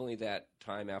 and definitely that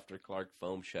time after Clark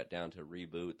Foam shut down to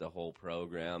reboot the whole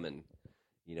program, and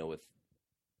with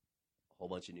a whole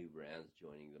bunch of new brands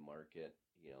joining the market,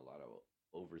 a lot of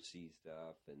overseas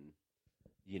stuff, and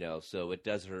so it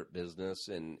does hurt business,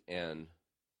 and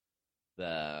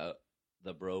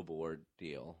the bro board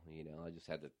deal, I just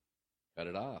had to cut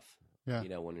it off.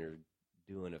 Yeah. When you're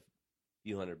doing a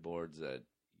few hundred boards a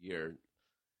year,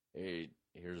 hey,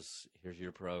 here's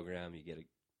your program. You get a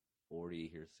 40,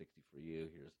 here's 60 for you,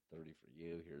 here's 30 for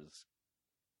you, here's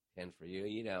 10 for you.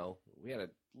 We had a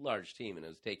large team, and it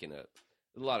was taking a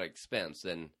lot of expense.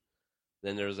 And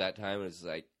then there was that time when it's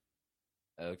like,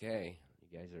 okay,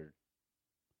 you guys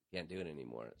can't do it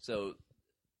anymore. So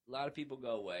a lot of people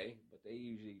go away, but they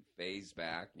usually phase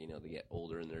back. They get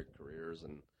older in their careers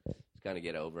and just kind of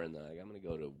get over, and they're like, I'm going to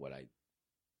go to what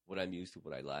I'm used to,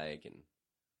 what I like, and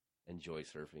enjoy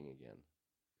surfing again.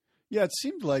 Yeah, it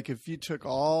seemed like if you took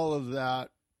all of that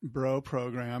bro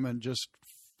program and just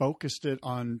focused it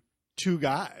on two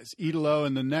guys, Idolo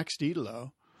and the next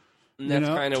Idolo. And that's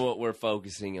kind of what we're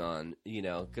focusing on,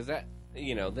 because that,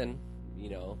 then,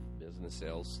 business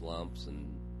sales slumps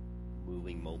and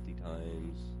moving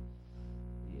multi-times.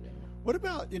 What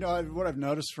about, what I've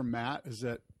noticed from Matt is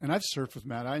that, and I've surfed with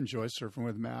Matt, I enjoy surfing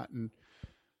with Matt, and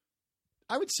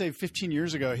I would say 15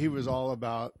 years ago, he was all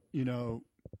about,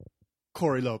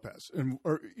 Corey Lopez,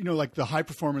 or like the high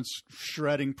performance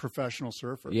shredding professional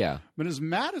surfer. Yeah. But as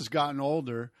Matt has gotten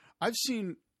older, I've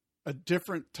seen a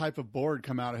different type of board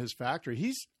come out of his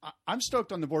factory. I'm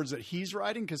stoked on the boards that he's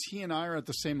riding because he and I are at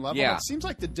the same level. Yeah. It seems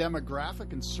like the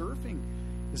demographic in surfing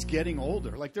is getting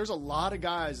older. Like there's a lot of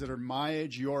guys that are my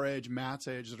age, your age, Matt's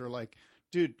age that are like,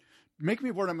 dude, make me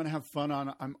a board I'm going to have fun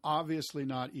on. I'm obviously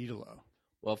not Idolo.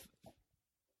 Well,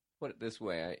 put it this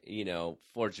way,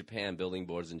 for Japan, building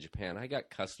boards in Japan, I got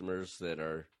customers that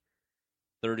are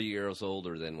 30 years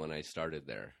older than when I started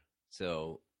there.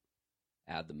 So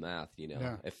add the math,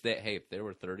 Yeah. If they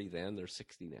were 30 then, they're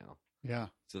 60 now. Yeah.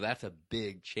 So that's a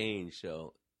big change.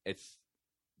 So it's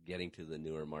getting to the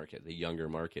newer market, the younger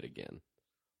market again.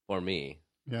 For me.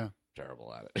 Yeah.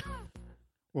 Terrible at it.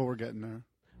 Well, we're getting there.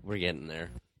 We're getting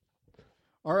there.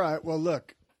 All right. Well,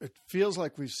 look, it feels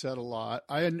like we've said a lot.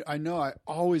 I know I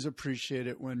always appreciate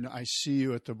it when I see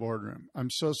you at the boardroom. I'm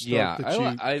so stoked that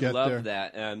you I get love there.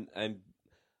 that. And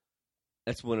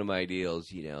that's one of my deals,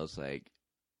 It's like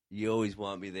you always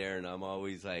want me there, and I'm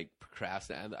always like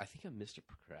procrastinating. I think I'm Mr.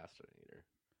 Procrastinator.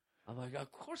 I'm like,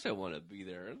 of course I want to be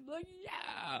there. I'm like,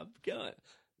 yeah, I'm going.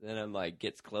 Then I'm like,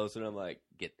 gets closer, and I'm like,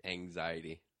 get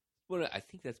anxiety. I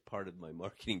think that's part of my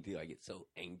marketing deal. I get so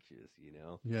anxious,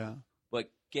 Yeah. But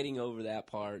getting over that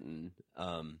part, and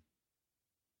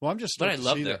well, I'm just. But I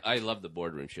love the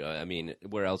boardroom show.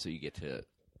 Where else do you get to?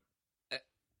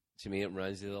 To me, it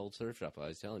reminds me of the old surf shop. I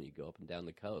was telling you, go up and down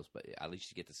the coast, but at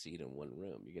least you get to see it in one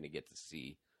room. You're going to get to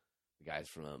see the guys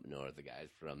from up north, the guys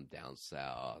from down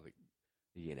south,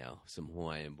 some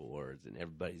Hawaiian boards and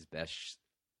everybody's best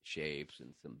shapes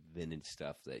and some vintage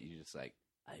stuff that you just like,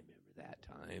 I remember that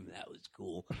time. That was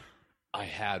cool. I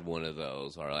had one of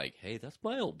those. Or like, hey, that's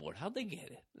my old board. How'd they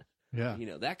get it? Yeah.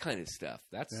 That kind of stuff.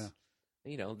 That's,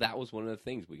 that was one of the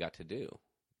things we got to do.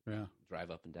 Yeah.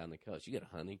 Drive up and down the coast. You got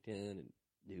Huntington and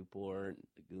Newport and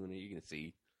Laguna. You can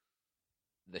see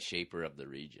the shaper of the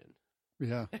region.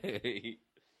 Yeah.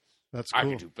 That's cool. I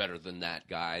could do better than that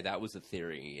guy. That was the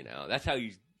theory, That's how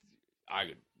you.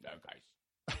 That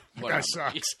guy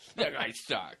sucks. That guy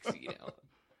sucks.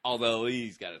 Although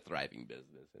he's got a thriving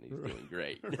business and he's doing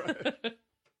great. Right.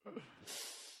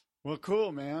 Well,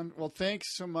 cool, man. Well, thanks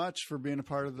so much for being a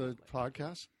part of the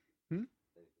podcast.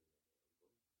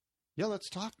 Yeah, let's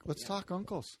talk. Let's talk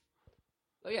uncles.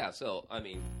 Oh yeah. So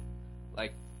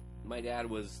like my dad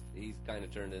he's kind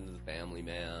of turned into the family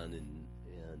man and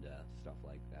stuff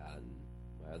like that. And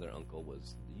my other uncle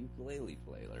was the ukulele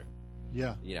player.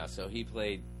 Yeah. So he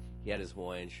had his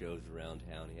Hawaiian shows around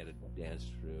town. He had a dance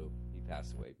troupe. He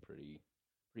passed away pretty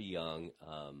young.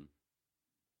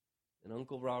 And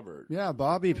Uncle Robert. Yeah,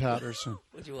 Bobby Patterson.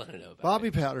 What do you want to know about Bobby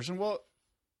him? Patterson? Well,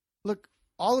 look,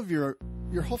 all of your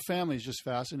whole family is just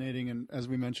fascinating. And as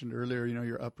we mentioned earlier,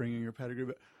 your upbringing, your pedigree.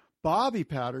 But Bobby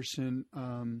Patterson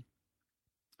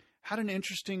had an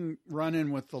interesting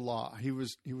run-in with the law. He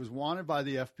was wanted by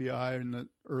the FBI in the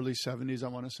early 70s, I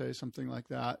want to say, something like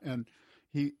that. And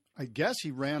I guess he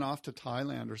ran off to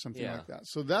Thailand or something like that.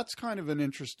 So that's kind of an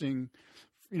interesting,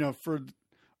 for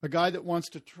a guy that wants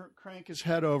to crank his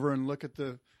head over and look at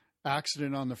the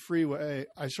accident on the freeway.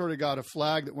 I sort of got a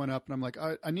flag that went up, and I'm like,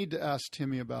 I need to ask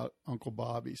Timmy about Uncle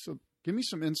Bobby. So give me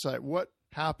some insight. What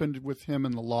happened with him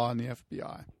and the law and the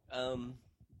FBI?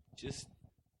 Just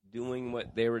doing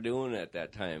what they were doing at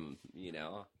that time, You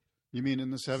mean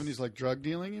in the 70s, like drug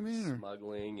dealing, you mean? Or?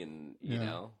 Smuggling and,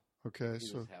 Okay, he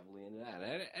so was heavily into that.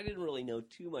 I didn't really know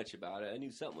too much about it. I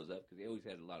knew something was up because he always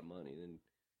had a lot of money. Then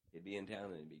he'd be in town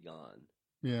and he'd be gone.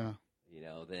 Yeah.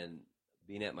 Then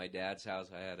being at my dad's house,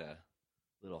 I had a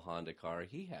little Honda car.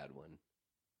 He had one.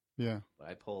 Yeah. But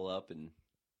I pull up and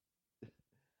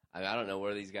I don't know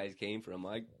where these guys came from.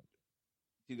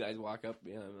 Two guys walk up,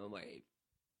 and I'm like, hey,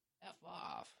 F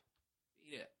off.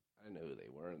 Beat it. I didn't know who they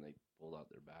were, and they pulled out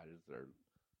their badges.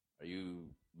 Are you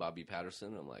Bobby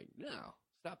Patterson? I'm like, no,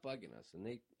 stop bugging us. And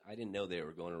I didn't know they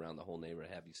were going around the whole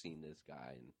neighborhood. Have you seen this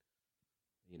guy? And,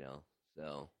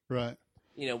 so. Right.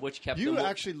 Which kept you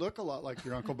actually look a lot like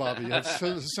your Uncle Bobby. Has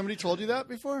somebody told you that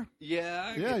before?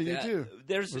 Yeah. Yeah, you that. Do.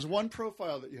 There's one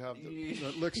profile that you have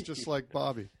that looks just like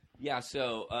Bobby. Yeah.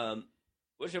 So,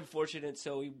 which I'm fortunate.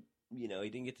 So he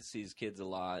didn't get to see his kids a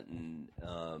lot. And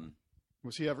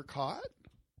was he ever caught?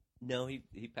 No, he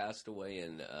passed away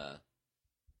in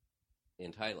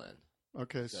Thailand.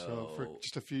 Okay, so for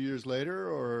just a few years later,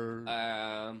 or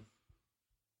I'm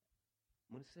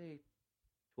going to say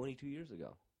 22 years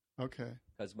ago. Okay.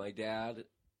 Because my dad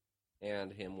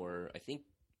and him were, I think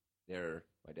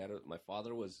my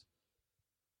father was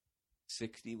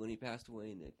 60 when he passed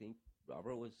away, and I think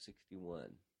Robert was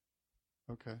 61.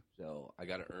 Okay. So I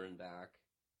got to earn back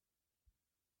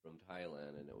from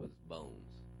Thailand, and it was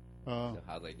bones. Oh. So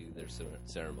how they do their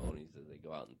ceremonies is they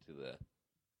go out into the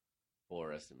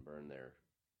forest and burn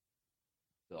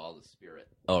so all the spirit.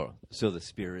 Oh, so the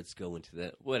spirits go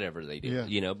into whatever they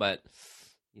do, but.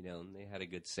 And they had a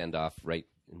good send-off right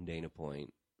in Dana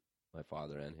Point. My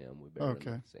father and him, we buried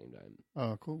him at the same time.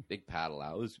 Oh, cool. Big paddle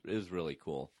out. It was really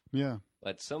cool. Yeah.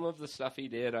 But some of the stuff he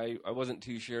did, I wasn't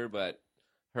too sure, but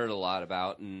heard a lot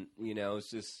about. And, it's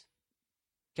just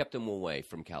kept him away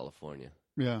from California.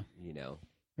 Yeah.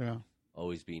 Yeah.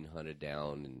 Always being hunted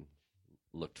down and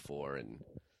looked for. And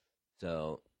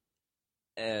so,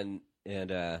 and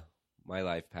my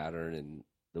life pattern and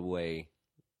the way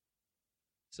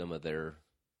some of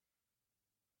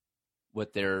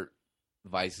what their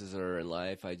vices are in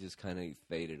life, I just kind of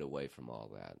faded away from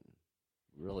all that.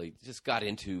 Really just got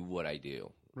into what I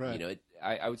do. Right.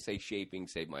 I would say shaping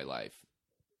saved my life.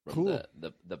 From cool.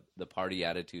 The party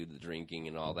attitude, the drinking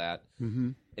and all that.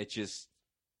 Mm-hmm. It just,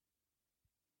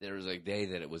 there was a day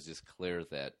that it was just clear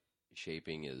that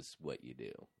shaping is what you do.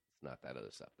 It's not that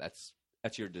other stuff. That's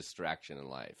your distraction in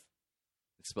life.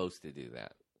 It's supposed to do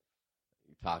that.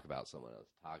 You talk about someone else,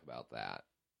 talk about that.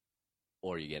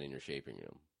 Or you get in your shaping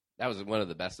room. That was one of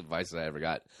the best advice I ever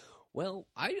got. Well,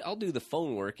 I'll do the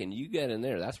phone work, and you get in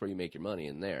there. That's where you make your money,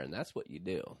 in there, and that's what you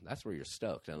do. That's where you're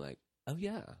stoked. I'm like, oh,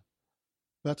 yeah.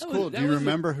 That's cool. Do you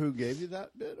remember who gave you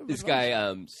that bit of this advice?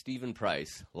 Guy, Stephen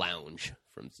Price, Lounge.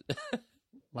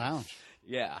 Lounge?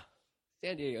 Yeah.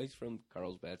 San Diego. He's from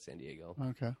Carlsbad, San Diego.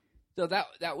 Okay. So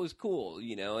that was cool,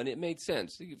 and it made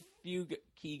sense. A few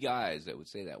key guys that would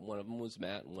say that. One of them was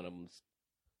Matt, and one of them was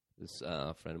this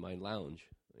friend of mine, Lounge.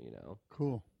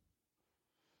 Cool.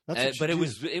 But it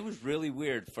was really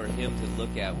weird for him to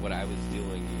look at what I was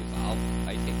doing. He goes,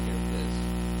 I take care of this.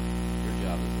 Your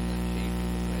job is in that shaping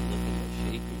room. And I looked in the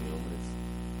shaping room,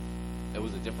 and it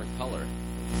was a different color.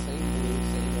 The same blue,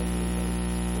 same everything, but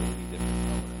totally different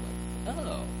color. I'm like,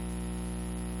 oh.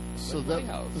 So that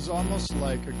was almost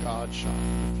like a God shot,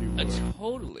 if you would.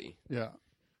 Totally. Yeah.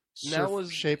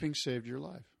 Shaping saved your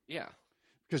life. Yeah.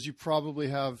 Because you probably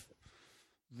have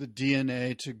the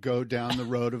DNA to go down the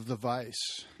road of the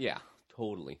vice. Yeah,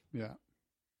 totally. Yeah.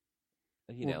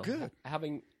 Good.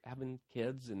 Having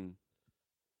kids and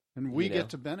we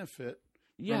get to benefit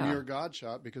from your God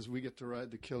shot because we get to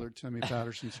ride the killer Timmy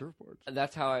Patterson surfboards. And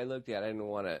that's how I looked at it.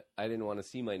 I didn't want to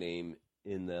see my name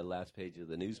in the last page of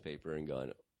the newspaper and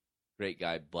going, great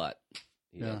guy, but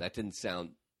that didn't sound.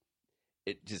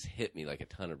 It just hit me like a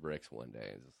ton of bricks one day.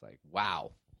 It's just like,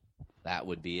 wow, that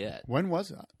would be it. When was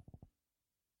that?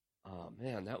 Oh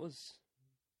man, that was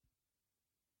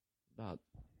about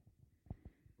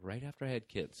right after I had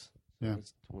kids. So yeah, it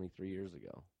was 23 years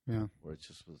ago. Yeah, where it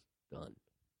just was done.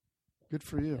 Good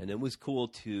for you. And it was cool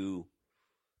to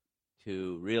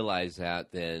realize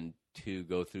that, then to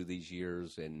go through these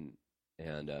years and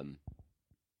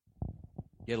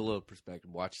get a little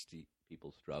perspective, watch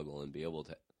people struggle, and be able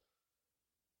to.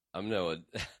 I'm not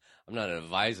an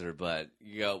advisor, but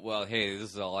you go, well, hey,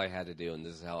 this is all I had to do, and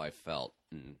this is how I felt,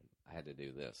 and I had to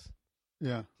do this.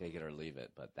 Yeah, take it or leave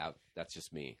it. But that's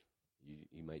just me.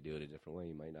 You might do it a different way.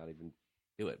 You might not even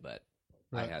do it, but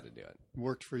right. I had to do it.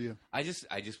 Worked for you. I just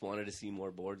wanted to see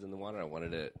more boards in the water. I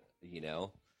wanted to,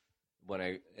 it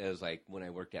was like when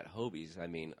I worked at Hobie's. I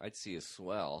mean, I'd see a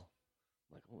swell.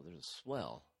 I'm like, oh, there's a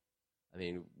swell. I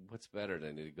mean, what's better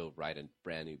than to go ride a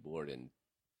brand new board in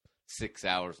 6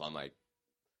 hours? I'm like,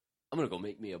 I'm gonna go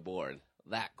make me a board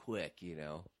that quick,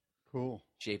 Cool.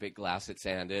 Shape it, glass it,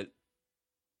 sand it,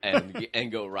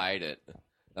 and go ride it.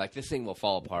 Like, this thing will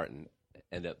fall apart and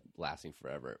end up lasting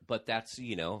forever. But that's,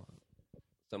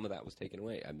 some of that was taken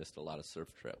away. I missed a lot of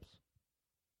surf trips.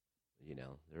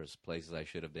 There's places I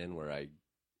should have been where I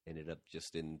ended up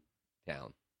just in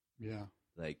town. Yeah.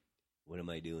 Like, what am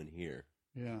I doing here?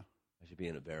 Yeah. I should be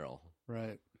in a barrel.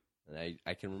 Right. And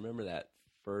I can remember that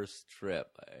first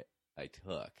trip I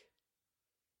took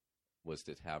was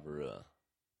to Tavarua.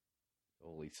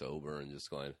 Totally sober and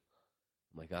just going,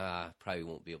 I'm like, I probably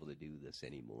won't be able to do this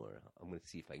anymore. I'm going to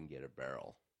see if I can get a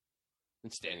barrel.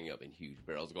 And standing up in huge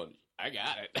barrels going, I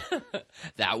got it.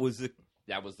 That was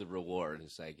the reward.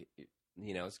 It's like,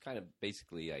 it's kind of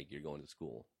basically like you're going to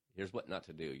school. Here's what not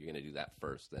to do. You're going to do that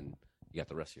first. Then you got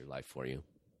the rest of your life for you.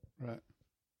 Right.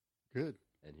 Good.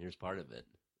 And here's part of it.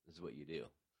 This is what you do.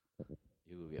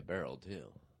 You will get barreled too.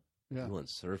 Yeah. You go on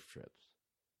surf trips.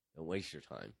 Don't waste your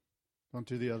time. Don't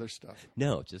do the other stuff.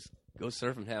 No, just go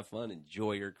surf and have fun.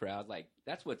 Enjoy your crowd. Like,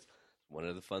 that's what's one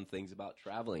of the fun things about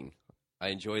traveling. I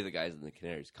enjoy the guys in the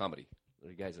Canaries. Comedy.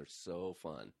 The guys are so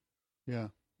fun. Yeah.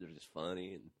 They're just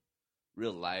funny and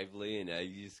real lively. And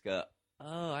you just go,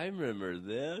 oh, I remember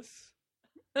this.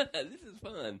 This is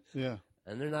fun. Yeah.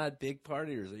 And they're not big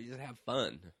partiers. They just have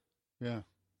fun. Yeah.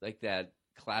 Like that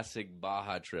classic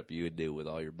Baja trip you would do with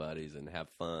all your buddies and have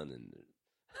fun.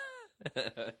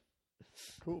 And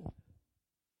Cool.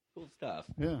 Cool stuff.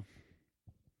 Yeah.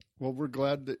 Well, we're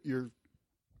glad that you're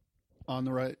on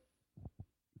the right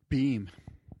beam,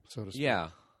 so to speak. Yeah.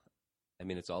 I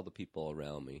mean, it's all the people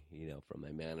around me, from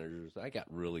my managers. I got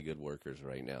really good workers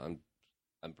right now.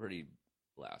 I'm pretty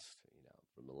blessed,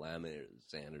 from the laminator to the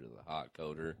sander to the hot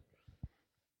coater.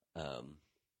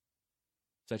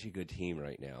 Such a good team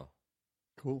right now.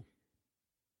 Cool.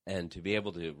 And to be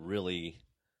able to really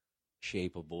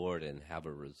shape a board and have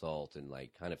a result and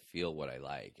like kind of feel what I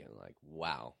like and like,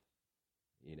 wow,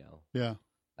 Yeah.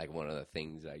 Like one of the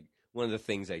things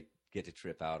I get to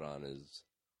trip out on is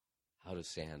how to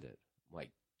sand it. I'm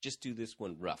like, just do this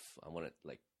one rough. I want it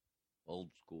like old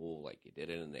school, like you did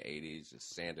it in the 80s,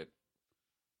 just sand it.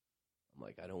 I'm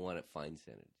like, I don't want it fine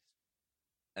sanded.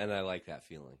 And I like that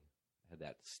feeling. I had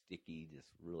that sticky, just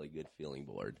really good feeling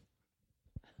board.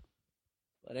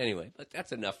 But anyway,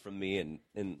 that's enough from me, and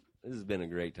this has been a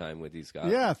great time with you,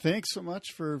 Scott. Yeah, thanks so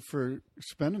much for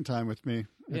spending time with me.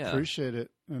 I appreciate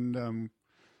it. And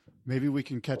maybe we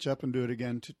can catch up and do it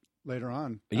again later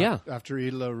on. Yeah. After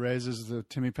Idla raises the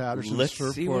Timmy Patterson Let's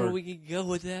surfboard. see where we can go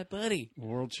with that, buddy.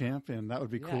 World champion. That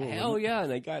would be cool. Hell yeah.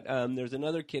 And I got, there's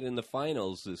another kid in the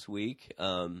finals this week.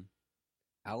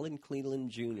 Alan Cleland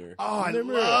Jr. Oh, I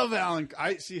love Alan.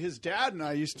 I see his dad and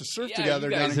I used to surf together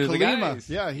you down guys in are the Colima. guys.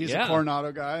 Yeah, he's a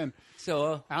Coronado guy. And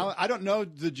So Alan, I don't know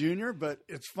the junior, but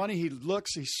it's funny. He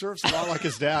surfs a lot like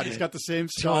his dad. He's got the same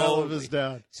style of his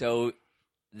dad. So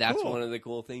that's Cool. one of the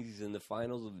cool things. He's in the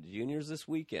finals of the juniors this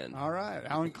weekend. All right,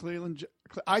 Alan Cleland.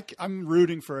 I'm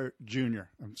rooting for junior.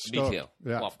 I'm stoked. Me too.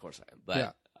 Yeah. Well, of course I am. But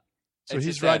Yeah. So it's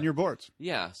he's just, riding your boards.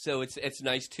 Yeah. So it's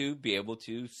nice to be able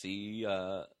to see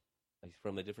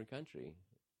from a different country,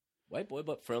 white boy,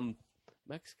 but from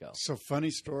Mexico. So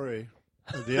funny story.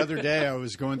 The other day I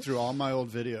was going through all my old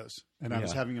videos and I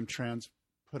was having them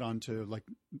put onto like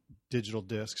digital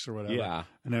discs or whatever. Yeah.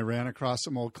 And I ran across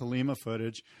some old Colima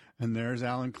footage and there's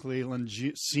Alan Cleland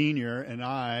Sr. and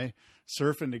I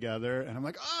surfing together. And I'm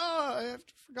like, oh, I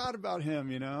forgot about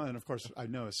him, you know? And of course I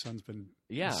know his son's in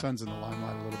the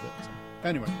limelight a little bit. So.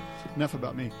 Anyway, enough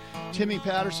about me. Timmy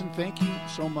Patterson, thank you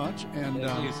so much. And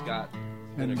Thank you, Scott.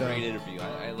 It's been a great interview.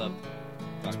 I love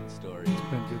talking stories. It's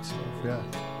been good stuff. Yeah,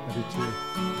 I do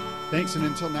too. Thanks, and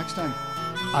until next time,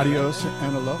 adios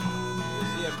and aloha.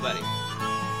 We'll see everybody.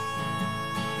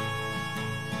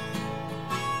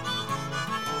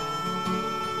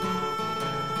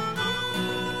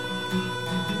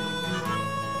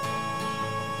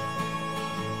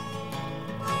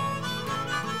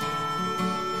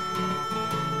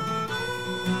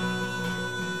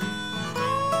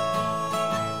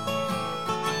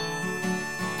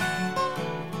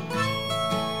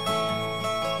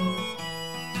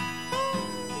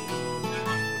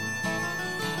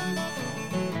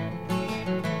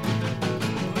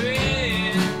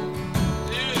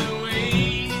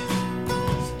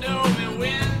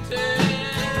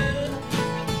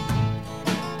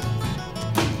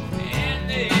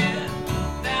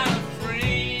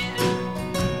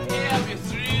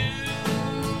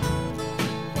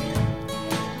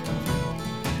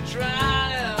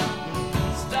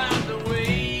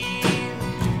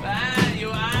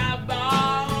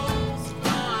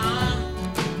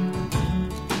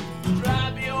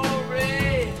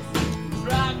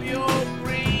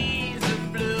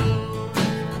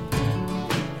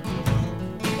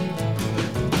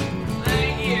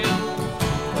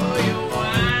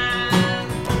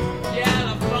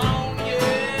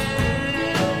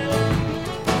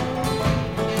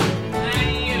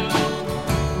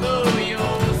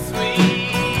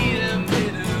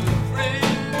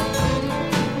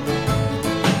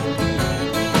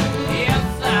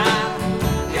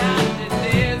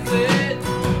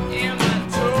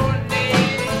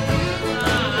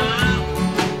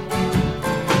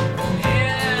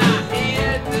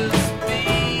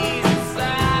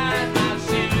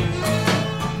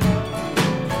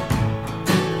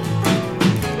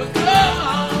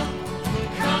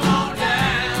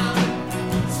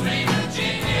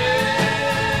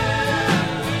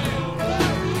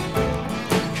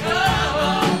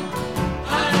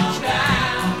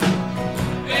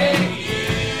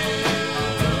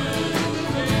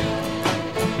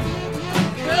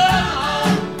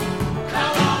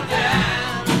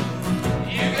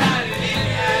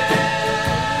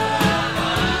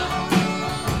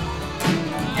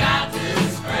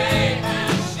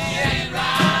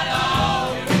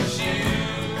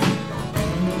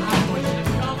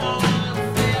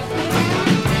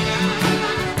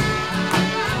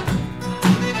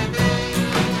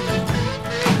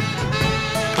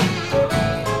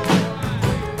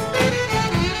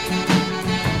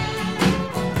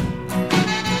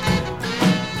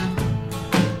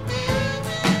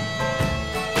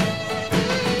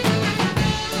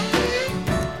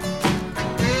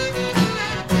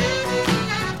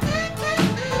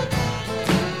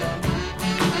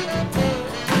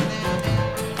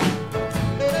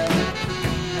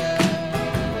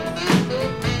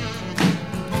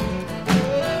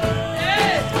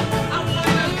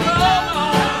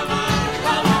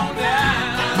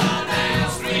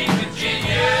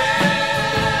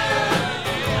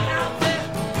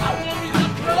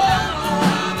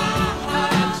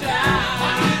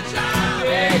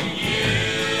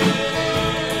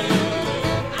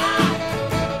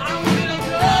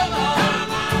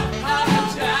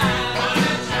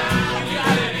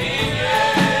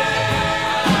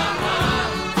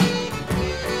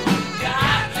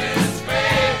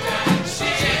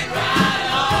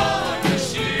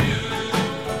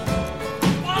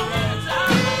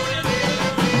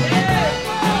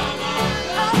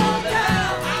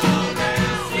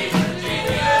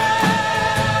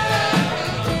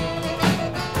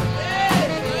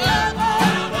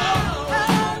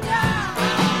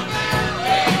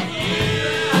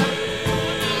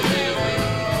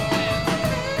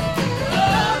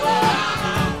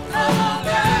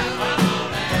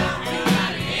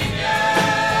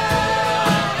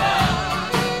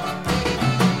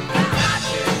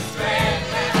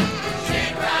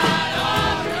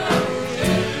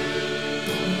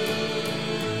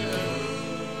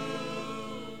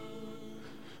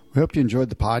 We hope you enjoyed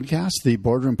the podcast. The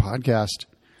Boardroom Podcast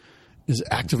is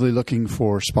actively looking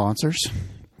for sponsors.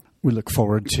 We look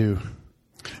forward to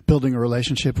building a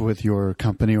relationship with your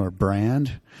company or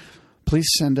brand. Please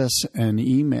send us an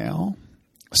email,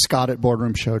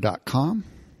 scott@boardroomshow.com,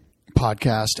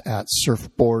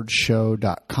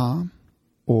 podcast@surfboardshow.com,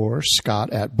 or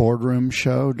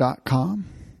scott@boardroomshow.com.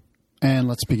 And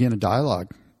let's begin a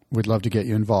dialogue. We'd love to get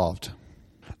you involved.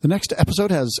 The next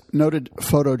episode has noted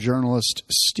photojournalist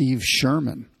Steve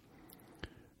Sherman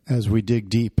as we dig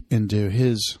deep into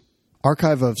his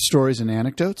archive of stories and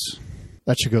anecdotes.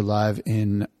 That should go live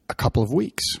in a couple of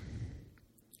weeks.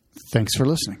 Thanks for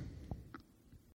listening.